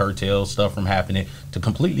order to curtail stuff from happening, to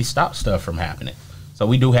completely stop stuff from happening. So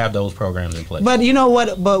we do have those programs in place. But you know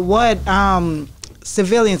what? But what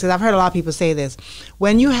civilians? Because I've heard a lot of people say this.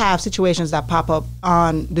 When you have situations that pop up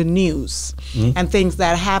on the news and things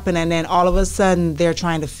that happen, and then all of a sudden they're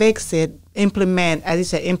trying to fix it, implement, as you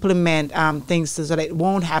said, implement things so that it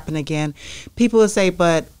won't happen again. People will say,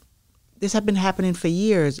 but this has been happening for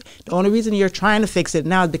years. The only reason you're trying to fix it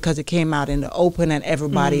now is because it came out in the open and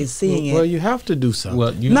everybody's seeing it. Well, you have to do something.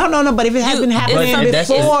 Well, No, but if it has been happening But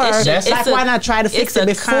before, that's- like why not try to fix it a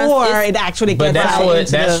before con- it actually But gets out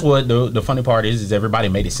into that's the... what the funny part is everybody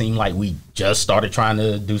made it seem like we just started trying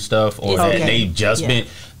to do stuff, or Okay. that they've just been.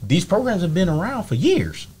 These programs have been around for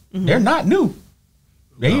years. They're not new.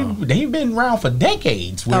 They've been around for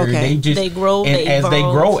decades. Where Okay. They grow, and they as they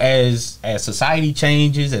evolve. grow, as society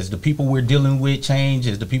changes, as the people we're dealing with change,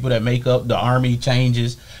 as the people that make up the army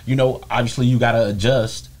changes. You know, obviously you got to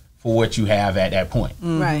adjust for what you have at that point.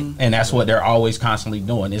 Right. And that's what they're always constantly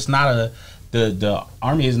doing. It's not the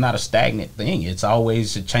army is not a stagnant thing. It's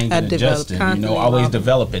always changing and adjusting, constantly always evolving.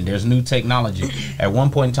 developing. There's new technology. At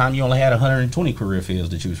one point in time, you only had 120 career fields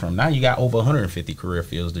to choose from. Now you got over 150 career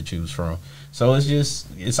fields to choose from. So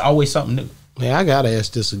it's always something new. Man, I gotta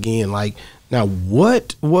ask this again. Like, now,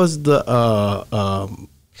 what was the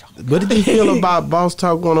what did you feel about Boss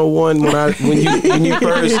Talk 101 when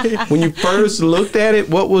you first looked at it?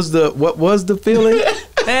 What was the feeling?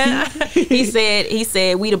 he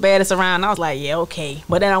said we the baddest around. And I was like, yeah, okay.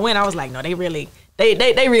 But then I was like, no, they really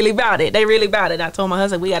about it. They really about it. I told my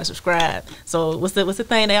husband we gotta subscribe. So what's the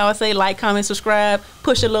thing they always say? Like, comment, subscribe,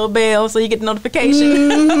 push a little bell so you get the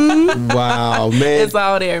notification. Wow, man. It's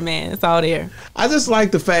all there, man. It's all there. I just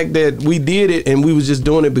like the fact that we did it and we was just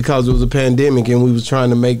doing it because it was a pandemic and we was trying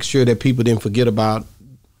to make sure that people didn't forget about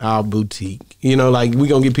our boutique. You know, like we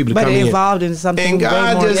gonna get people to But come it in. evolved into something And way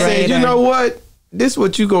God more just said, greater. you know what? This is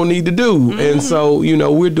what you gonna need to do. And so, you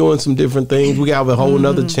know, we're doing some different things. We have a whole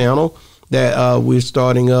nother channel that we're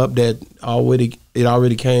starting up that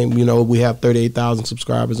already came. You know, we have 38,000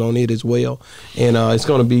 subscribers on it as well. And it's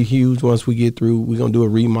gonna be huge once we get through. We're gonna do a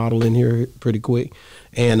remodel in here pretty quick.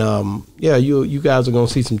 And yeah, you guys are gonna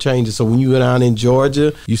see some changes. So when you go down in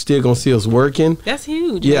Georgia, you still gonna see us working. That's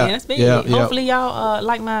huge, Yeah, man. That's big. yeah, yeah. Hopefully y'all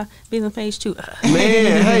like my business page too.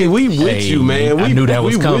 Man, hey, we with Hey, you, man. I We knew that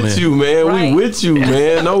was we coming. with you, man. Right. We with you,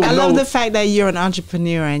 man. No, I no. love the fact that you're an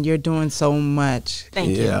entrepreneur and you're doing so much.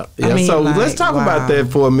 Thank you. Yeah, I yeah. mean, So like, let's talk wow. about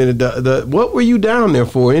that for a minute. What were you down there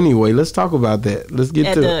for anyway? Let's talk about that. Let's get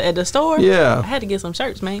At the store, Yeah. I had to get some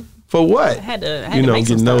shirts, man. for what? I had to You know, make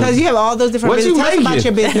some getting stuff. those- Because you have all those different What you businesses. Tell us about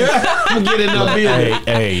your making? business. I'm getting up Hey, in.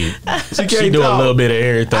 hey, She she can't do a talk. little bit of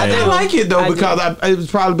everything. I like it though I do. because it was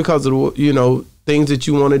probably because of the, things that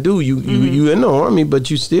you want to do. You in the army, but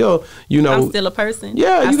you still I'm still a person.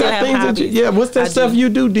 Yeah, I you still got have things that hobbies. you, what's that I stuff do. you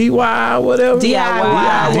do? DIY, whatever.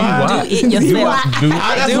 DIY. DIY. Do it yourself.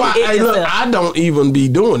 That's Do why it hey, look, yourself. I don't even be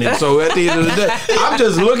doing it. So at the end of the day, I'm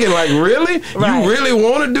just looking like, really? Right. You really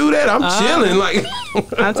want to do that? I'm chilling. Like,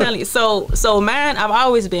 I'm telling you. So mine, I've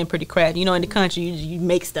always been pretty crafty. You know, in the country, you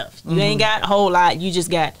make stuff. You ain't got a whole lot. You just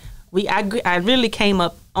got. I really came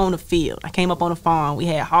up on the field. I came up on a farm. We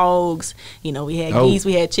had hogs. You know, we had geese.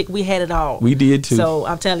 We had chick. We had it all. We did too. So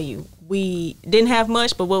I'm telling you, we didn't have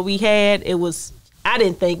much, but what we had, it was. I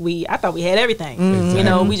thought we had everything. You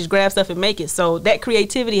know, we just grab stuff and make it. So that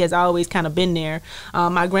creativity has always kind of been there.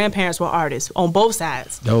 My grandparents were artists on both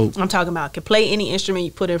sides. Dope. I'm talking about could play any instrument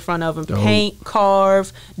you put in front of them, Dope. paint,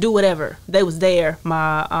 carve, do whatever. They was there.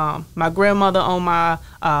 My grandmother on my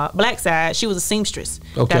black side, she was a seamstress.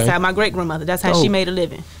 Okay. That's how my great grandmother. That's how she Dope. made a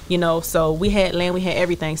living. You know, so we had land, we had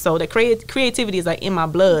everything. So the creativity is like in my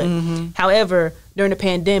blood. However, during the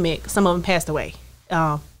pandemic, some of them passed away.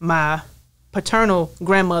 My paternal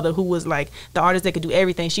grandmother, who was like the artist that could do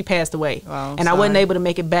everything, she passed away. Wow, and I wasn't sorry. able to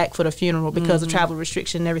make it back for the funeral because of travel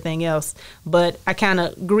restriction and everything else. But I kind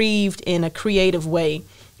of grieved in a creative way.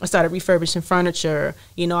 I started refurbishing furniture.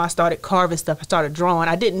 You know, I started carving stuff. I started drawing.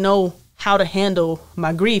 I didn't know how to handle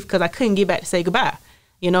my grief because I couldn't get back to say goodbye,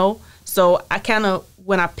 you know? So I kind of,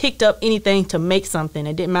 when I picked up anything to make something,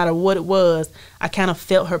 it didn't matter what it was, I kind of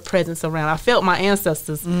felt her presence around. I felt my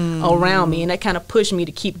ancestors around me, and that kind of pushed me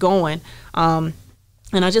to keep going.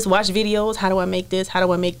 And I just watched videos. How do I make this? How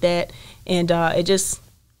do I make that? And I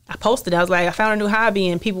I posted. I was like, I found a new hobby,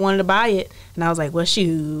 and people wanted to buy it, and I was like, well,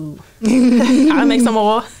 shoot, I'll make some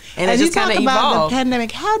more. And it As just you kind talk of about evolved. the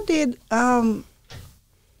pandemic, how did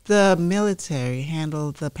the military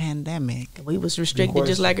handle the pandemic? We was restricted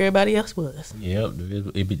just like everybody else was. Yep,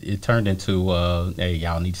 it turned into, hey,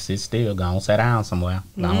 y'all need to sit still. Go on, sit down somewhere.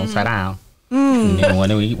 Go on, sit down. And then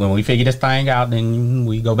when we figure this thing out, then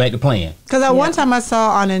we go back to playing. Because at one time I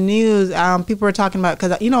saw on the news, people were talking about,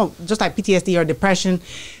 because, just like PTSD or depression,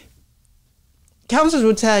 counselors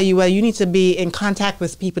will tell you, well, you need to be in contact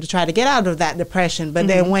with people to try to get out of that depression. But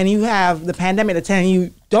then when you have the pandemic, they're telling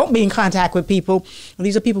you don't be in contact with people.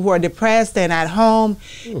 These are people who are depressed and at home.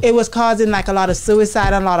 It was causing like a lot of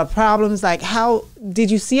suicide and a lot of problems. Like, how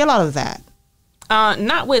did you see a lot of that?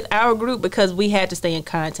 Not with our group, because we had to stay in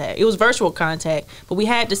contact. It was virtual contact, but we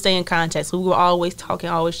had to stay in contact. So we were always talking,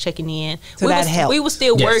 always checking in. So that helped. We were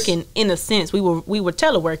still Yes. working in a sense. We were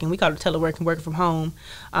teleworking. We called it teleworking, working from home.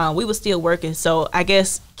 We were still working. So I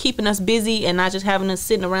guess keeping us busy and not just having us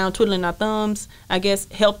sitting around twiddling our thumbs, I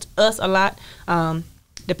guess helped us a lot.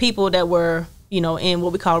 The people that were in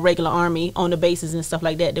what we call regular army on the bases and stuff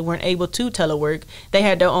like that, they weren't able to telework. They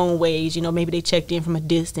had their own ways, maybe they checked in from a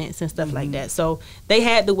distance and stuff like that. So they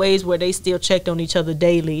had the ways where they still checked on each other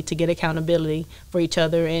daily to get accountability for each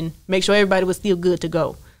other and make sure everybody was still good to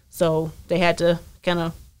go. So they had to kind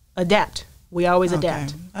of adapt. We always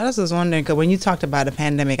adapt. I just was wondering, because when you talked about the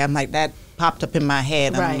pandemic, I'm like, that popped up in my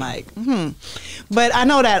head. Right. I'm like, But I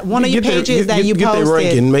know that one of your pages that you get their posted.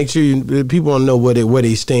 ranking. Make sure people want to know where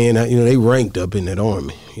they stand. They ranked up in that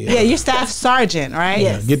army. Yeah, you're staff sergeant, right?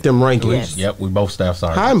 Yes. Get them rankings. Yes. Yep, we both staff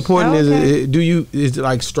sergeants. How important is Okay. it? Is it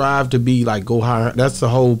like strive to be like go higher? That's the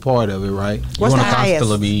whole part of it, right? What's you the want to highest?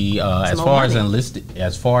 constantly be as more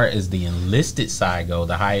far as the enlisted side go,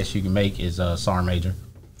 the highest you can make is sergeant major,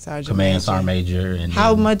 Sergeant command major. sergeant major, and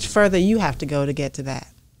How then much further you have to go to get to that?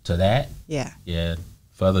 to that? Yeah. Yeah,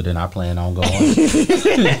 further than I plan on going.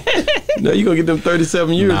 No, you gonna get them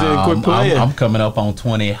 37 years and quit playing. I'm coming up on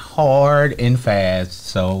 20 hard and fast,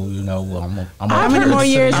 so I'm How many more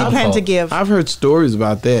years you plan to get? give? I've heard stories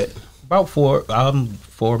about that. About four,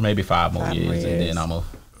 maybe 5 more 5 years, more and years. then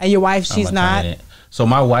And your wife, I'm she's a not? tenant. So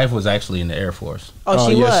my wife was actually in the Air Force. Oh,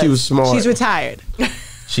 she yeah, was. she was smart. She's retired.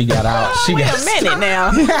 She got out. She Wait got a minute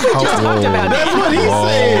now. That's what he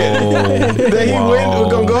said. That he was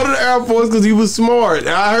gonna go to the Air Force because he was smart.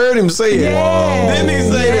 I heard him say it. Didn't he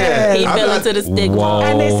say that? He I fell thought- into the stigma. Whoa.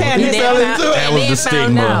 And they said He they fell found- into it. That was the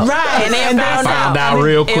stigma. Right. And they And found they found out. out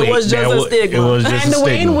real quick. It was just That a stigma. It was just And a the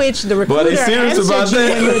way in stigma. which the But recruiter he's serious answered about you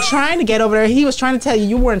that. when you were trying to get over there, he was trying to tell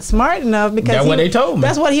you weren't smart enough because That's what they told me.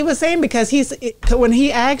 That's what he was saying, because when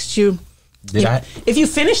he asked you Did I? if you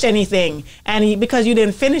finished anything, and because you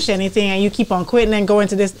didn't finish anything and you keep on quitting and going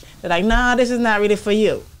to this, they're like, nah, this is not really for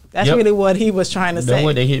you. That's Yep. really what he was trying to That's say.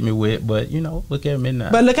 what they hit me with, but look at me now.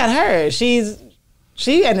 But look at her.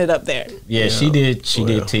 She ended up there. yeah, she did. She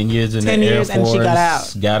did 10 years in 10 the Air years Force. and she got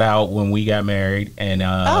out. Got out when we got married, and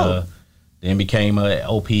then became a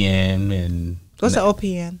OPN and What's the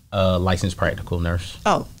OPN? licensed practical nurse,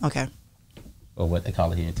 Oh, okay. or what they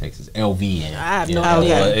call it here in Texas, LVN. I have no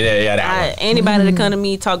idea. Yeah, that one. Anybody that come to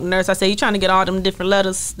me talk nurse, I say, you trying to get all them different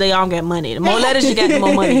letters? They all got money. The more letters you got, the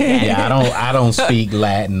more money you got. Yeah, I don't speak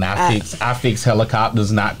Latin. I fix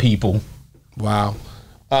helicopters, not people. Wow.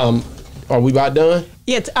 Are we about done?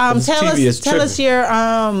 Yeah. This Tell TV is us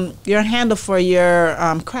your handle for your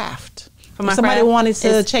craft. For my If somebody craft, wanted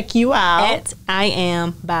to it's check you out. At I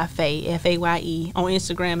am by Faye, FAYE, on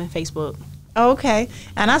Instagram and Facebook. Okay.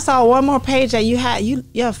 And I saw one more page that you had. You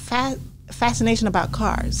have fascination about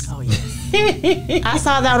cars. Oh yeah, I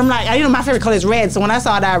saw that. I'm like, my favorite color is red. So when I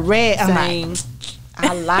saw that red, I'm same. like,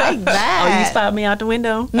 I like Oh, you that. spotted me out the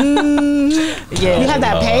window. You had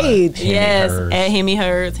that page. Hemi Yes, hers. at Hemi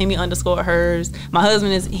hers, Hemi _ hers. My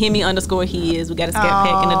husband is Hemi _ his. We got a scat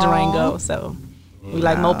pack and a Durango, so we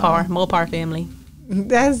like Mopar family.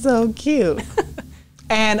 That's so cute.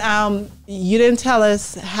 And you didn't tell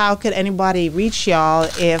us how could anybody reach y'all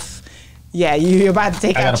if, you're about to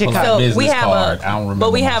take I out gotta your pull out car. business we have card. I don't remember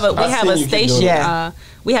but we my have a stuff. we have I a seen you keep doing station. that.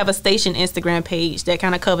 We have a station Instagram page that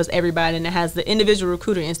kind of covers everybody, and it has the individual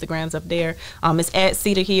recruiter Instagrams up there. It's at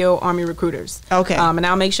Cedar Hill Army Recruiters. Okay. And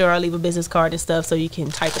I'll make sure I leave a business card and stuff so you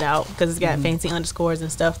can type it out because it's got fancy underscores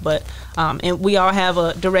and stuff. But and we all have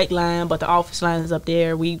a direct line, but the office line is up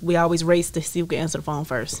there. We always race to see who can answer the phone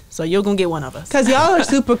first. So you're gonna get one of us. Because y'all are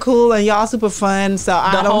super cool and y'all super fun. So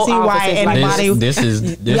I The don't whole see why office is like anybody. This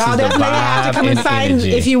is the Y'all definitely have to vibe come and find.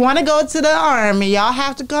 energy. If you want to go to the Army, y'all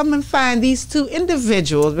have to come and find these two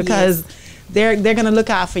individuals because they're going to look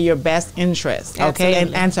out for your best interest, okay, and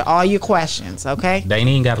Absolutely. answer all your questions, okay. They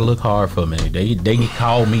ain't got to look hard for me. They can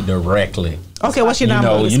call me directly. Okay, what's your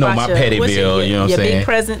number? You know my petty What's bill. You know what I'm your saying? big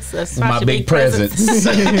presents. Let's My spot your big presents.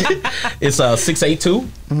 It's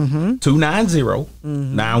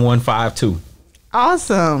 682-290-9152.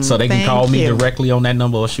 Awesome. So they can Thank call me you. directly on that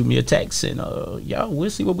number or shoot me a text, and we'll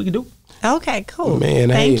see what we can do. Okay, cool. Man,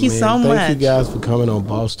 thank you so much. Thank you guys for coming on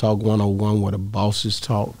Boss Talk 101, where the bosses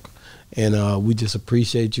talk. And we just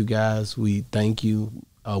appreciate you guys. We thank you.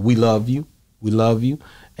 We love you. We love you.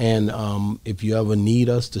 And if you ever need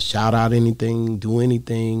us to shout out anything, do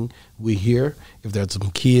anything, we're here. If there's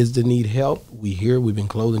some kids that need help, we're here. We've been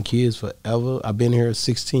clothing kids forever. I've been here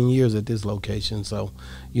 16 years at this location. So,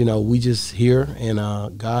 we just here. And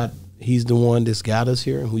God, he's the one that's got us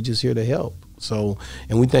here, and we just here to help. So,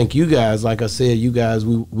 and we thank you guys. Like I said, you guys,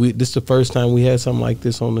 we this is the first time we had something like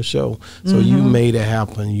this on the show. So you made it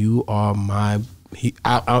happen. You are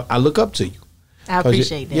I look up to you. I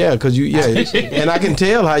appreciate that. Yeah, because and I can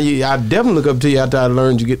tell how I definitely look up to you after I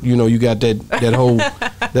learned you got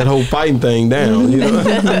that whole fighting thing down.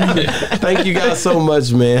 Thank you guys so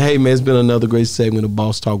much, man. Hey, man, it's been another great segment of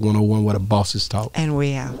Boss Talk 101, where the bosses talk. And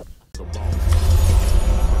we out.